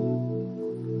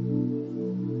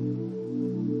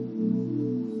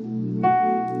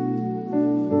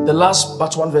 The last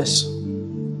but one verse.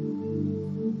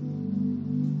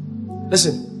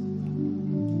 Listen.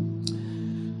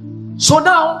 So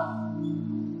now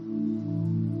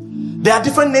there are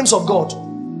different names of God.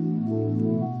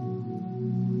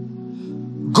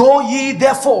 Go ye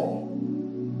therefore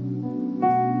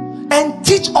and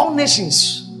teach all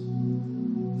nations,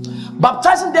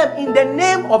 baptizing them in the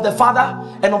name of the Father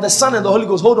and of the Son and the Holy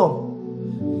Ghost. Hold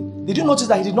on. Did you notice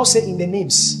that he did not say in the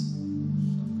names?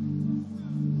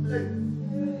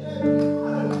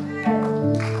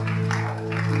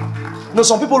 No,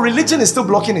 some people, religion is still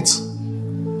blocking it.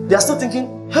 They are still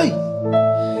thinking, hey,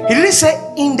 he didn't say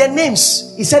in the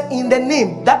names. He said in the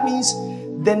name. That means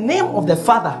the name of the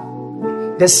Father,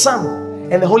 the Son,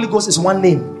 and the Holy Ghost is one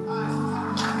name.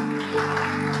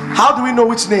 How do we know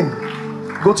which name?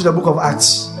 Go to the book of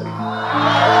Acts.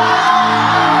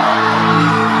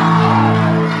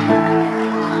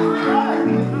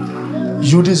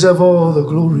 You deserve all the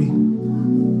glory.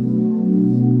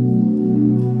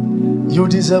 You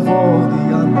deserve all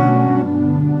the honor.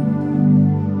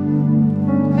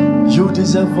 You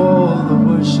deserve all the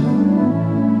worship.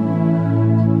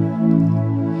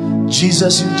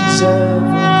 Jesus, you deserve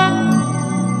all.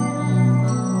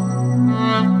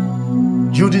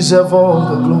 You deserve all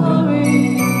the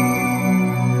glory.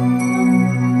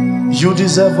 You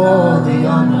deserve all the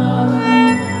honor.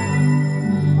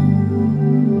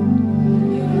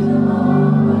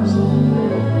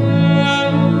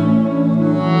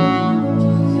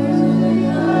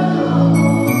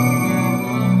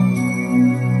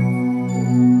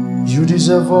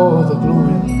 deserve all the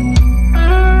glory.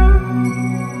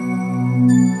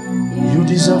 You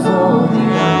deserve all the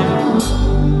honor.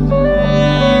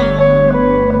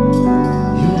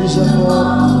 You deserve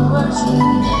all the worship.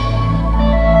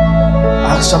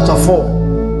 Acts chapter 4.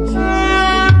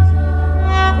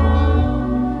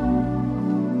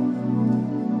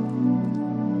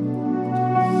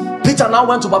 Peter now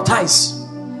went to baptize.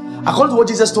 According to what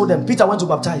Jesus told them, Peter went to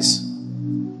baptize.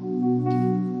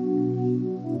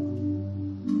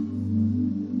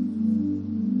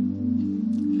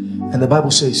 And the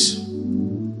Bible says,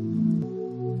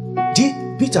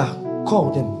 Peter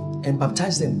called them and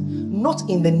baptized them, not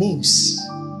in the names,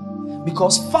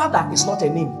 because Father is not a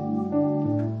name,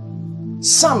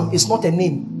 Son is not a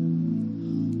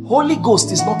name, Holy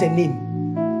Ghost is not a name.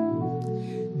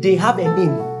 They have a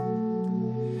name.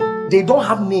 They don't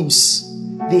have names,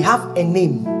 they have a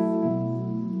name.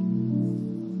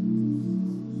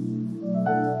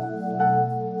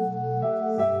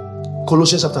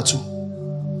 Colossians chapter 2.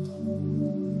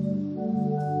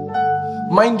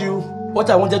 Mind you, what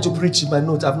I wanted to preach in my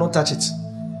note, I've not touched it.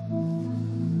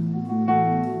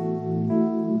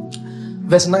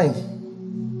 Verse 9.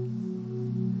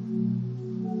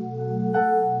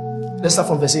 Let's start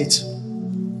from verse 8.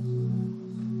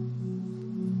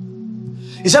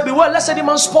 He said, beware lest any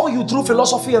man spoil you through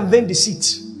philosophy and vain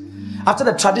deceit, after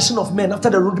the tradition of men, after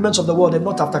the rudiments of the world, and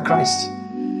not after Christ.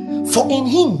 For in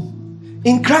him,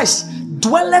 in Christ,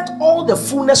 dwelleth all the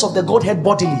fullness of the Godhead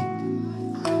bodily.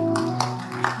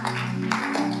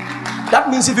 That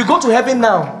means if you go to heaven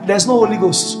now, there's no Holy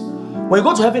Ghost. When you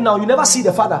go to heaven now, you never see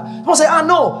the Father. People say,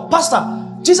 no, Pastor,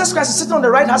 Jesus Christ is sitting on the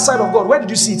right hand side of God. Where did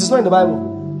you see it? It's not in the Bible.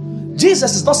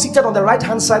 Jesus is not seated on the right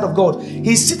hand side of God.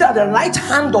 He's seated at the right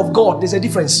hand of God. There's a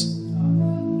difference.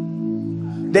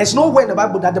 There's nowhere in the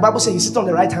Bible that the Bible says he's sitting on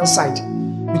the right hand side,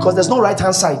 because there's no right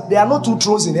hand side. There are no two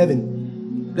thrones in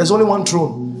heaven. There's only one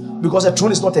throne, because a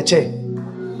throne is not a chair.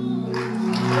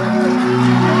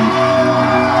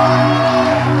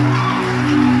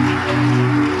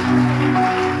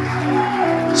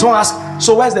 Someone asks,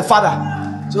 so where's the Father?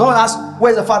 So someone asks,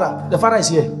 where's the Father? The Father is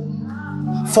here.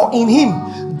 For in him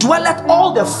dwelleth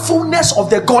all the fullness of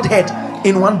the Godhead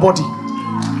in one body.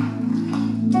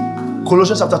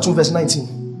 Colossians chapter 2 verse 19.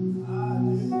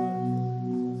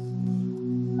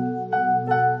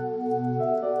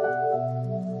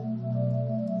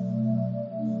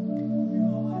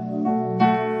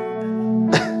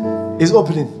 It's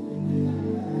opening.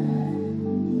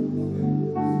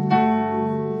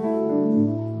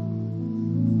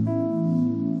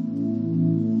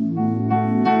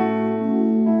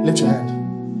 Lift your hand.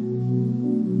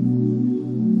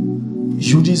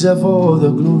 You deserve all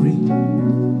the glory.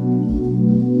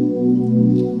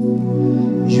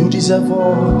 You deserve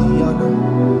all the honor.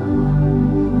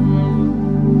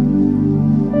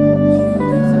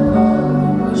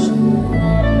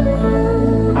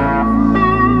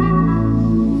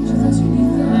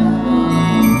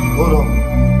 Hold on.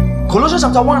 Colossians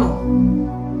chapter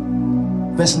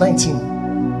 1 verse 19.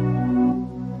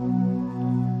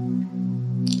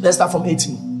 Let's start from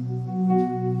 18.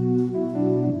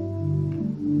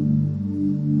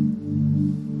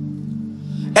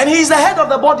 And he is the head of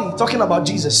the body, talking about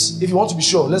Jesus. If you want to be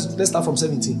sure, let's start from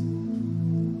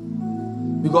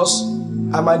 17. Because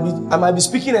I might be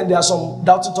speaking and there are some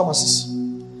doubting Thomases.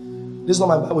 This is not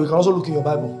my Bible. You can also look in your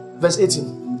Bible. Verse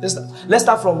 18. Let's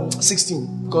start from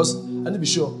 16, because I need to be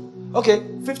sure. Okay,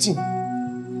 15.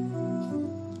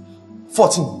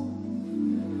 14.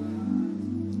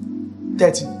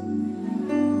 30.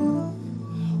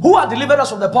 Who are delivered us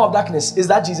from the power of darkness? Is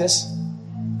that Jesus?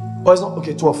 Or is not?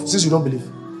 Okay, 12. Since you don't believe.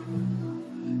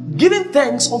 Giving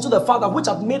thanks unto the Father, which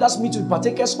hath made us meet to be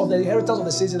partakers of the inheritance of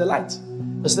the saints in the light.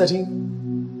 Verse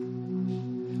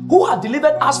 13. Who had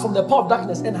delivered us from the power of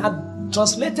darkness and had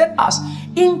translated us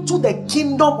into the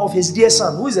kingdom of his dear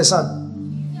Son. Who is the Son?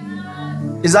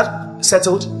 Is that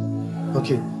settled?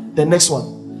 Okay. The next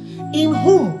one. In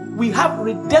whom we have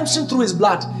redemption through his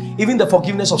blood, even the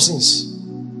forgiveness of sins.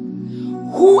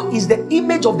 Who is the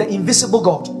image of the invisible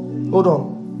God? Hold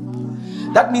on.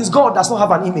 That means God does not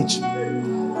have an image.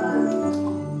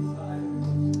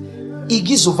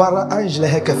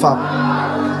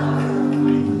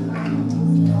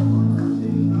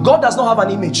 God does not have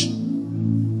an image.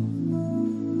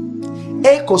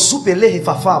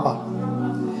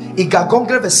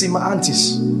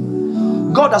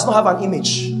 God does not have an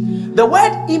image. The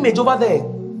word image over there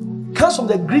comes from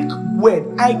the Greek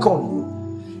word icon.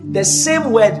 The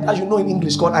same word as you know in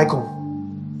English called icon.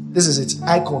 This is it,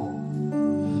 icon.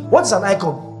 What is an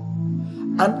icon?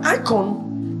 An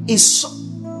icon is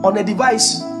on a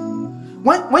device.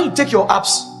 When you take your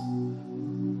apps,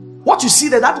 What you see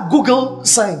there, that Google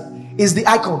sign is the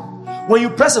icon. When you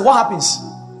press it, what happens?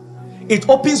 It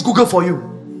opens Google for you.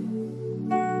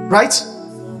 Right?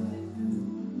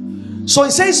 So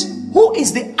it says, who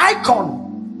is the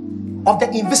icon of the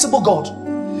invisible God?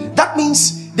 That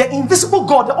means the invisible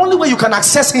God, the only way you can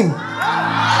access him.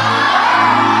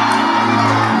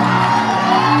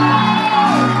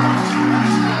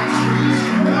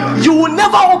 You will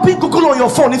never open Google on your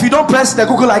phone if you don't press the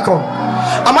Google icon.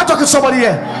 Am I talking to somebody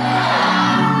here?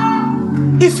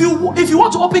 If you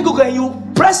want to open Google and you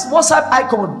press WhatsApp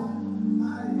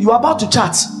icon, you are about to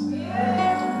chat.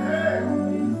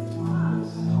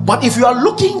 But if you are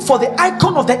looking for the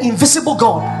icon of the invisible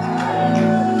God,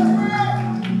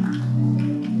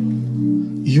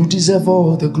 you deserve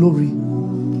all the glory.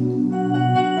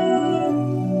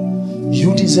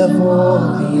 You deserve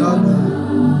all the honor.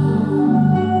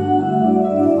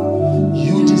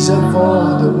 You deserve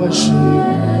all the worship.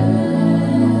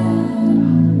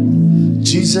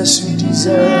 Jesus, you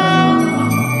deserve.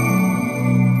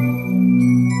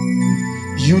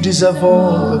 You deserve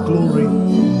all the glory.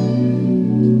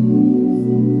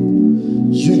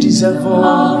 You deserve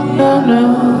all the honor.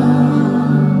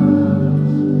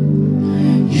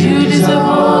 You deserve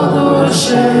all the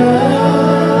worship.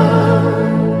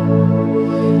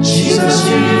 Jesus,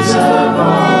 you deserve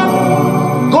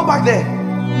all. Go back there.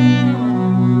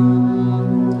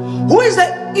 Who is the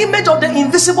image of the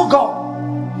invisible God?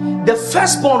 The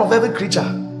firstborn of every creature.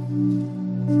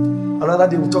 Another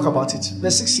day we'll talk about it.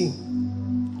 Verse 16.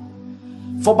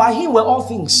 For by him were all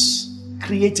things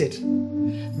created,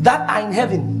 that are in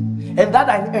heaven and that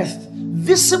are in earth,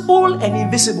 visible and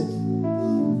invisible,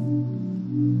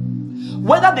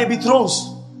 whether they be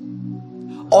thrones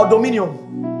or dominion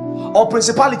or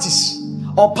principalities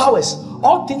or powers,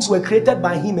 all things were created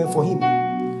by him and for him.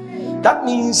 That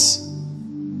means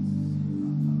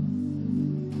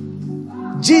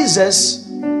Jesus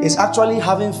is actually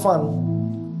having fun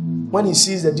when he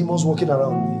sees the demons walking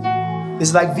around.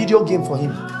 It's like video game for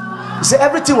him. He said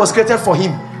everything was created for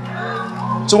him.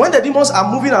 So when the demons are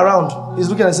moving around, he's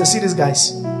looking and says, see these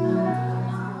guys.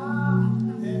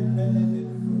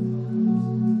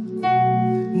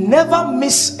 Never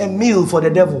miss a meal for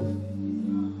the devil.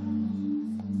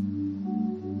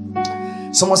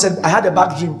 Someone said, I had a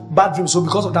bad dream, so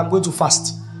because of that I'm going to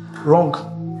fast. Wrong.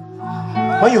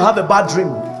 When you have a bad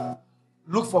dream,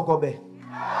 look for Gobe.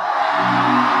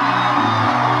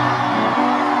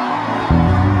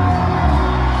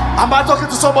 Am I talking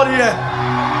to somebody here?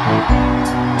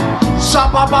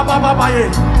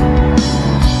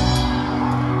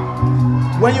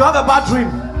 When you have a bad dream,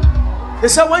 they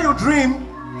say when you dream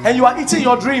and you are eating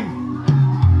your dream,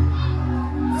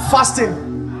 fasting,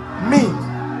 me.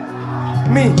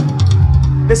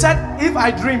 They said if I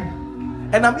dream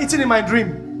and I'm eating in my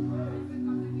dream,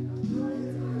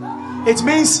 it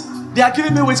means they are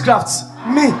giving me witchcraft.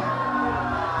 Me.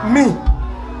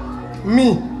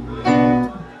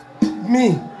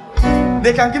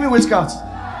 They can give me witchcraft.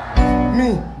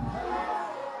 Me.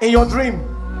 In your dream,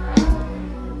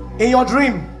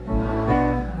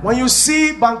 when you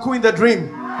see Banku in the dream,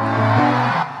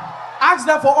 ask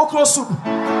them for okra soup.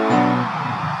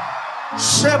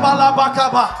 Shebala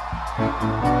bakaba.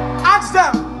 Ask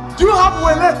them, do you have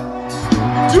wele?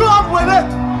 Do you have wele?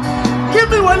 Give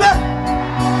me wele.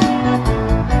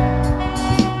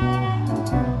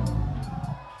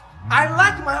 I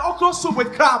like my okra soup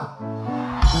with crab.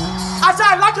 I said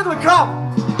I like it with crab.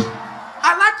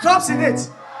 I like crabs in it.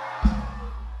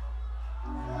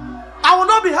 I will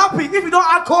not be happy if you don't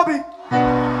add Kobe.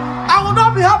 I will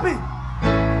not be happy.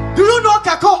 Do you know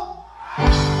Kako?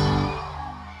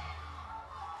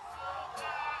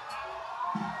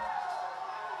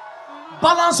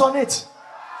 Balance on it.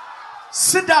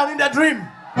 Sit down in the dream.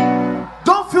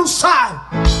 Don't feel shy.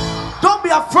 Don't be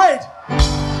afraid.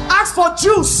 Ask for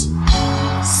juice.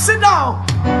 Sit down.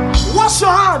 Wash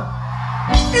your hand.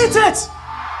 Eat it.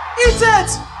 Eat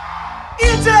it.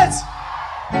 Eat it.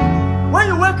 When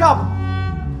you wake up,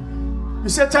 you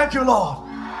say, thank you, Lord.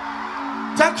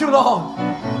 Thank you, Lord.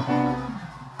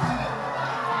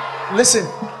 Listen.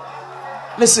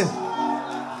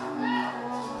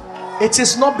 It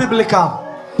is not biblical.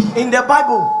 In the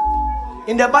Bible,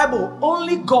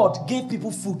 only God gave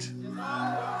people food.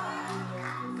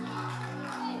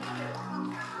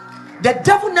 The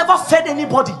devil never fed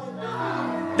anybody.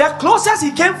 The closest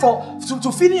he came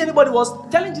to feeding anybody was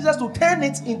telling Jesus to turn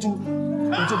it into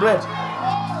bread.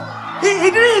 He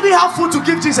didn't even have food to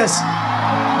give Jesus.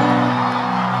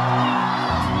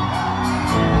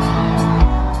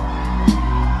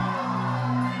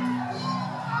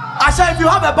 I said, if you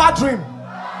have a bad dream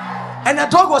and a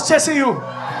dog was chasing you,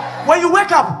 when you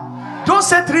wake up, Don't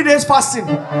say 3 days fasting.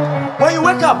 When you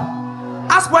wake up,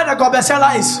 ask where the gobe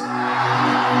seller is.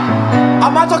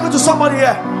 Am I talking to somebody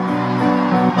here?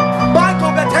 Buy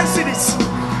gobe 10 cedis.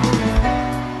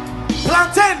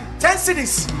 Plantain 10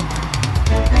 cedis.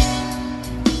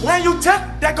 When you take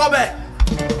the gobe,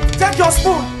 take your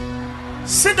spoon,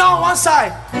 sit down on one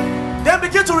side, then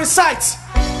begin to recite,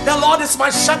 the Lord is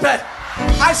my shepherd,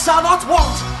 I shall not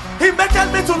want. He maketh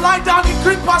me to lie down in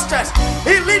green pastures.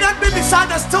 He leadeth me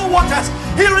beside the still waters.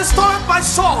 He restored my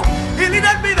soul. He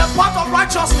leadeth me in the path of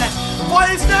righteousness for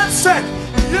his name's sake.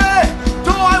 Yea,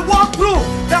 though I walk through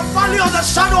the valley of the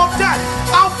shadow of death,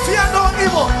 I'll fear no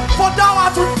evil, for thou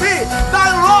art with me. Thy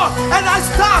rod and thy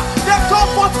staff, they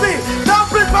comfort me. Thou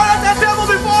preparest the table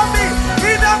before me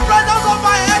in the presence of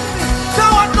my enemies.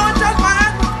 Thou anointed my head.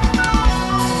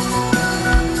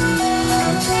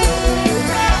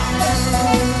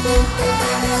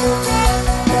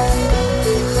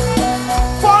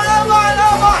 Forever and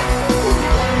ever.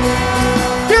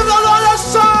 Give the Lord a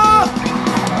song.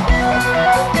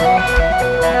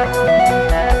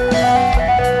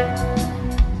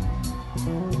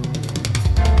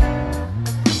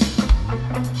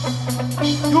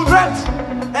 You dreamt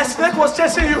a snake was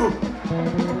chasing you.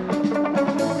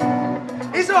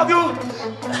 Instead of you,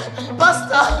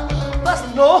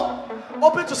 Pastor, no.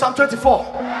 Open to Psalm 24.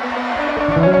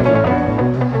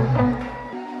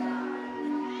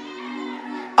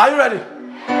 Are you ready?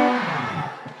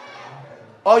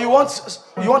 Or you want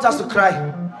us to cry?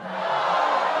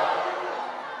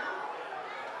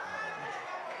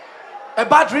 A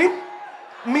bad dream?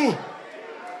 Me.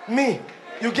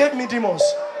 You gave me demons.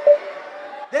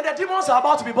 Then the demons are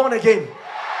about to be born again.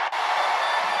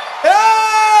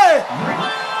 Hey!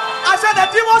 I said the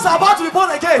demons are about to be born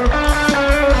again.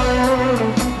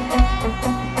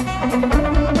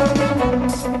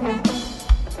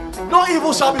 No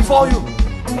evil shall befall you.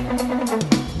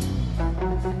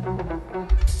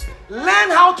 Learn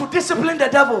how to discipline the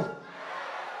devil.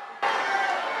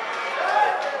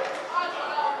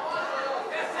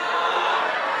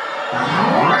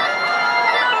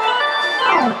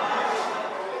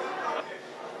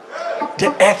 The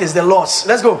earth is the Lord's.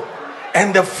 Let's go.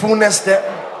 And the fullness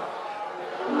there.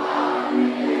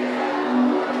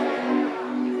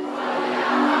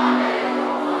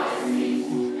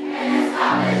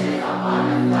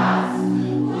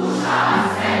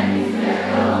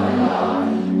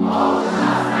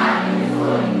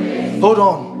 Hold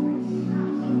on.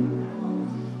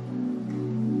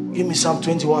 Give me Psalm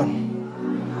 21.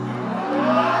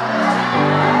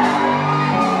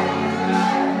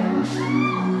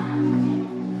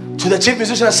 To the chief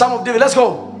musician, a Psalm of David. Let's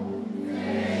go.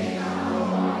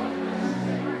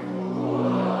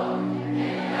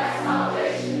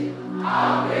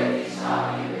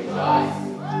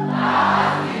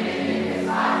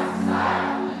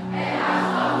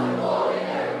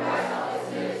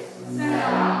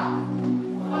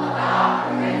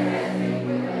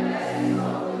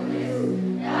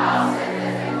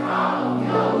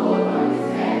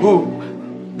 Who?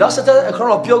 Thou settest a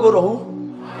crown of pure gold on who?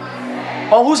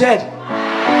 On whose head?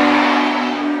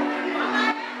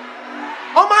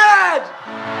 On my head.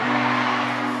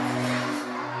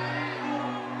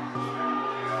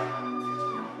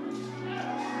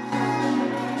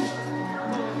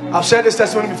 I've shared this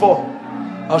testimony before.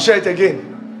 I'll share it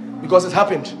again because it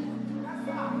happened.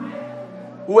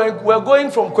 We were going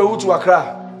from Kwewu to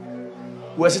Accra.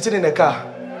 We were sitting in a car.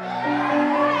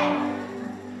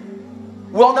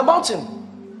 We were on the mountain,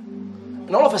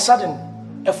 and all of a sudden,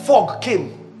 a fog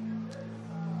came.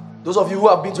 Those of you who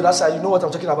have been to that side, you know what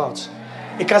I'm talking about.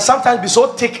 It can sometimes be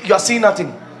so thick you are seeing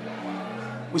nothing.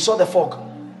 We saw the fog.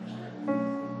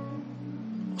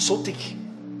 So thick.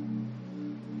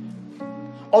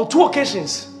 On 2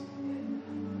 occasions,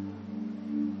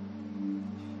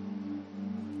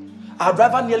 our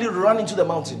driver nearly ran into the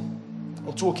mountain.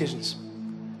 On 2 occasions.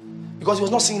 Because he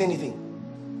was not seeing anything.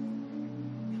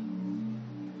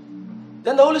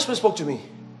 Then the Holy Spirit spoke to me.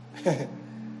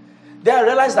 Then I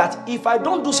realized that if I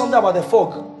don't do something about the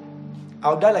fog,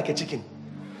 I'll die like a chicken.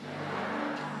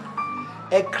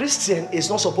 A Christian is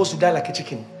not supposed to die like a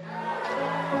chicken.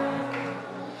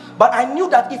 But I knew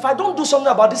that if I don't do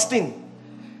something about this thing,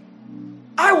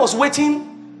 I was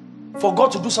waiting for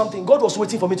God to do something. God was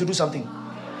waiting for me to do something.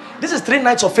 This is 3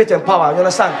 nights of faith and power. You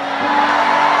understand?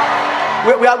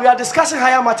 We are discussing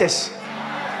higher matters.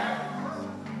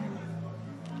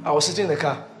 I was sitting in the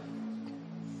car.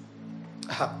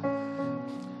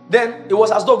 Then it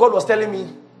was as though God was telling me,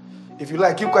 if you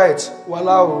like, keep quiet.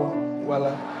 Voila, oh,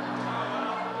 voila.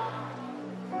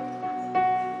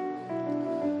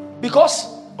 Because,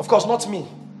 of course, not me.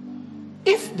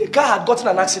 If the car had gotten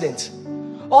an accident,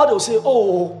 Or they'll say,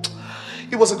 oh,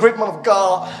 he was a great man of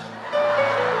God.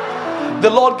 The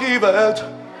Lord gave it,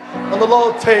 and the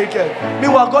Lord take it.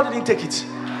 Meanwhile, God didn't take it.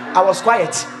 I was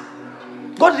quiet.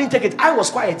 God didn't take it. I was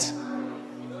quiet.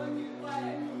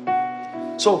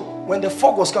 So when the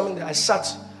fog was coming there, I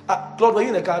sat. Claude, were you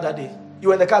in the car that day? You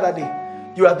were in the car that day.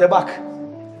 You were at the back.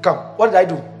 Come. What did I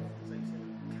do?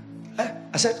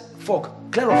 I said, fog,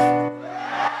 clear off.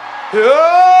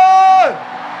 Yeah!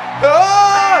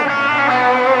 Yeah!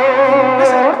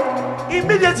 Listen,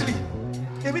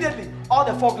 immediately, all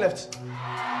the fog left.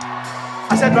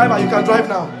 I said, driver, you can drive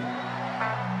now.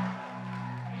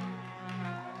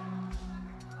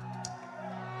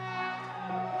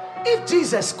 If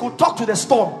Jesus could talk to the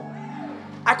storm,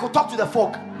 I could talk to the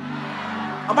fog.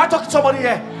 Am I talking to somebody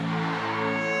here?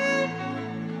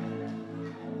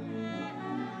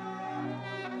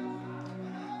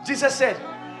 Jesus said,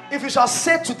 if you shall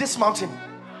say to this mountain,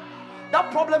 that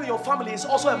problem in your family is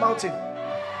also a mountain.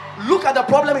 Look at the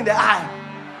problem in the eye.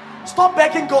 Stop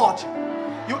begging God.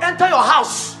 You enter your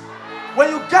house. When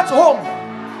you get home,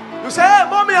 you say, hey,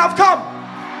 mommy, I've come.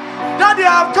 Daddy,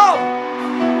 I've come.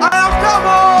 I have come.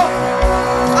 Oh.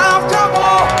 I have come.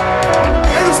 Oh.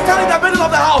 And you stand in the middle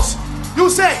of the house. You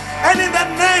say, and in the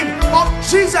name of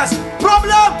Jesus,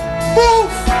 problem,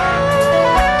 move.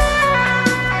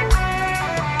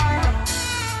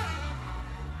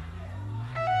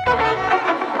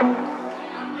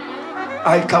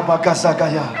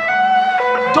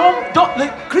 Don't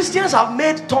like, Christians have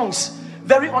made tongues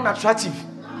very unattractive.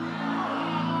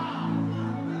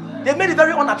 They made it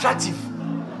very unattractive.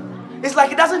 It's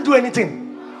like it doesn't do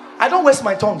anything. I don't waste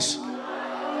my tongues.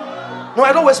 No,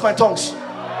 I don't waste my tongues.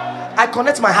 I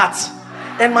connect my heart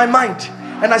and my mind,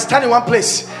 and I stand in one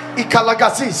place.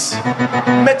 Ikalagasis,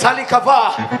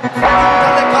 Metallicava,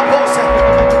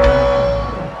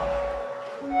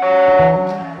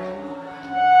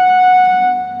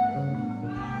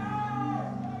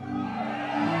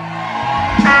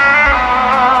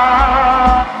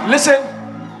 listen,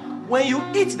 when you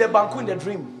eat the banku in the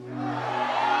dream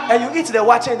and you eat the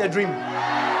water in the dream,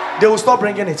 they will stop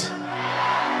bringing it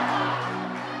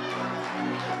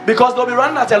because they'll be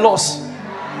running at a loss.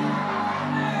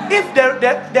 If the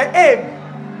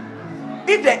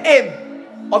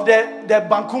aim of the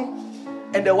banku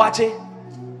and the water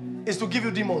is to give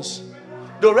you demons,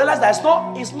 they'll realize that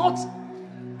it's not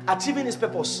achieving its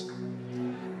purpose.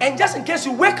 And just in case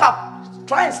you wake up,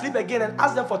 try and sleep again and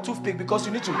ask them for toothpick because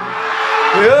you need to.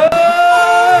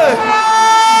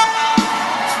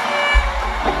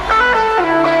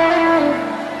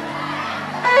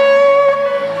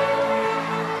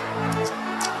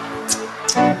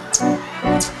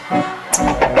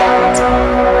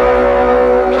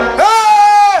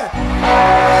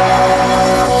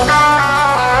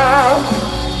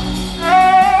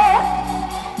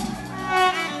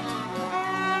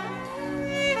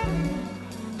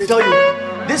 They tell you,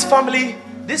 this family,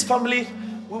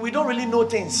 we don't really know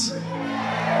things. Hey,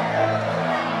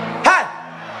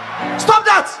 stop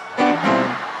that!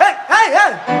 Hey.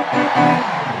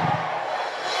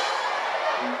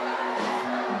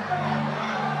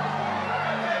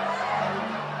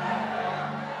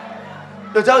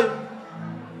 They tell you,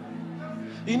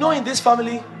 you know, in this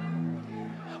family,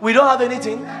 we don't have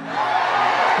anything.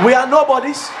 We are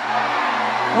nobodies.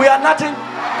 We are nothing.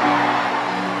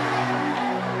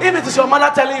 If it is your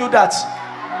mother telling you that,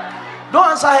 don't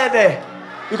answer her there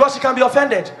because she can be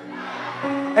offended.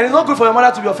 And it's not good for your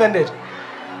mother to be offended.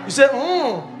 You say,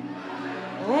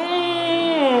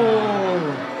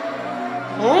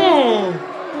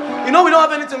 You know, we don't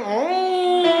have anything.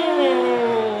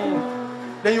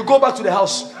 Then you go back to the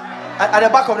house. At the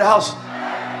back of the house,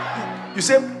 you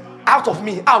say, out of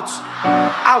me, out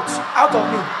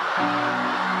of me.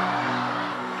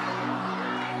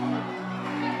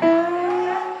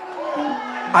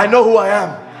 I know who I am.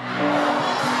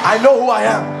 I know who I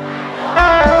am.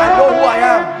 I know who I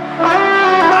am.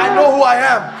 I know who I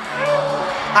am.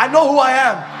 I know who I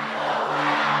am.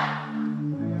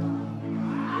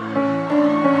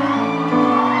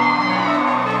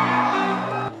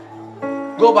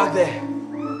 Go back there.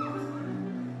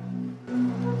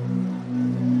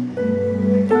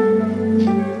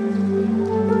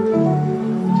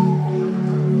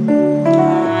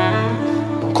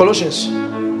 Colossians.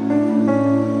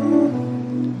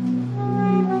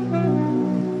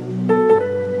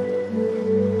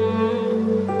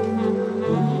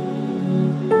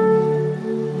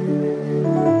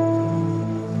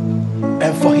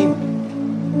 And for him,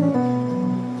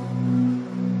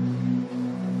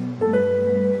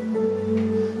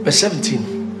 verse 17,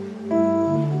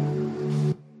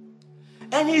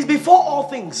 and he is before all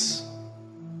things,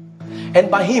 and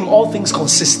by him all things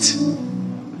consist.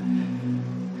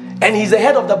 And he's the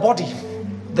head of the body,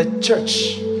 the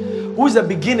church, who is the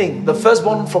beginning, the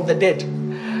firstborn from the dead.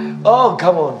 Oh,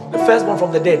 come on, the firstborn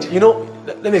from the dead. You know,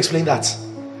 let me explain that.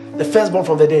 The firstborn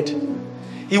from the dead.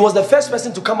 He was the first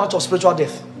person to come out of spiritual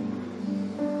death.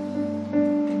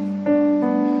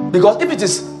 Because if it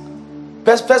is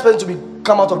first person to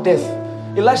come out of death,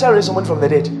 Elisha raised someone from the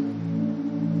dead.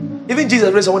 Even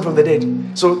Jesus raised someone from the dead.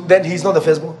 So then he's not the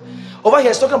firstborn. Over here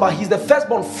he's talking about he's the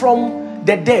firstborn from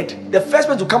the dead, the first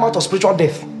one to come out of spiritual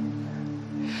death.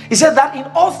 He said that in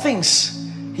all things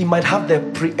he might have the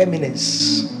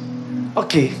preeminence.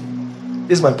 Okay,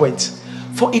 this is my point.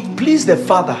 For it pleased the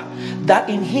Father that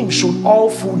in him should all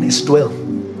fullness dwell.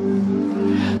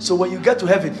 So when you get to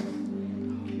heaven,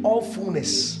 all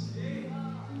fullness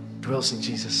dwells in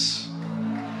Jesus.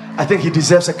 I think he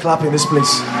deserves a clap in this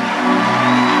place.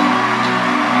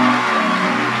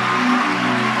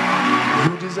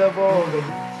 You deserve all the,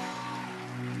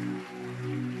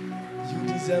 you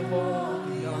deserve all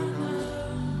the honor.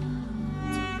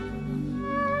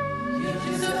 You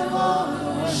deserve all the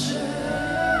worship.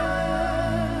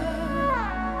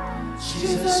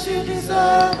 Jesus, you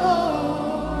deserve all.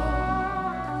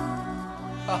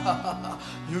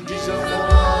 You deserve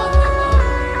all.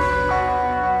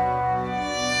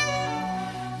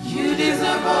 You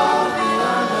deserve all the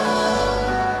honor.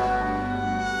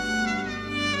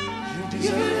 You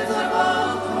deserve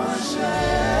all the worship.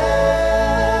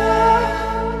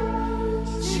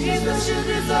 Jesus, you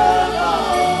deserve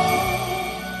all.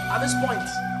 At this point,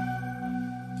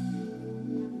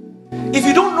 if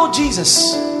you don't know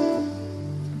Jesus,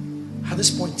 at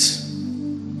this point,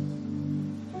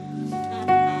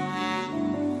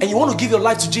 and you want to give your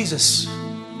life to Jesus,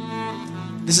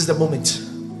 this is the moment.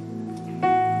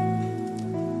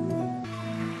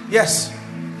 Yes.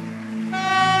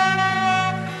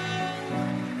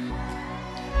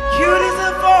 You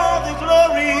deserve all the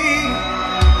glory.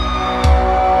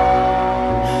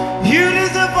 You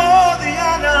deserve all the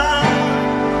honor.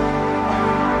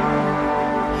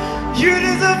 You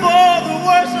deserve all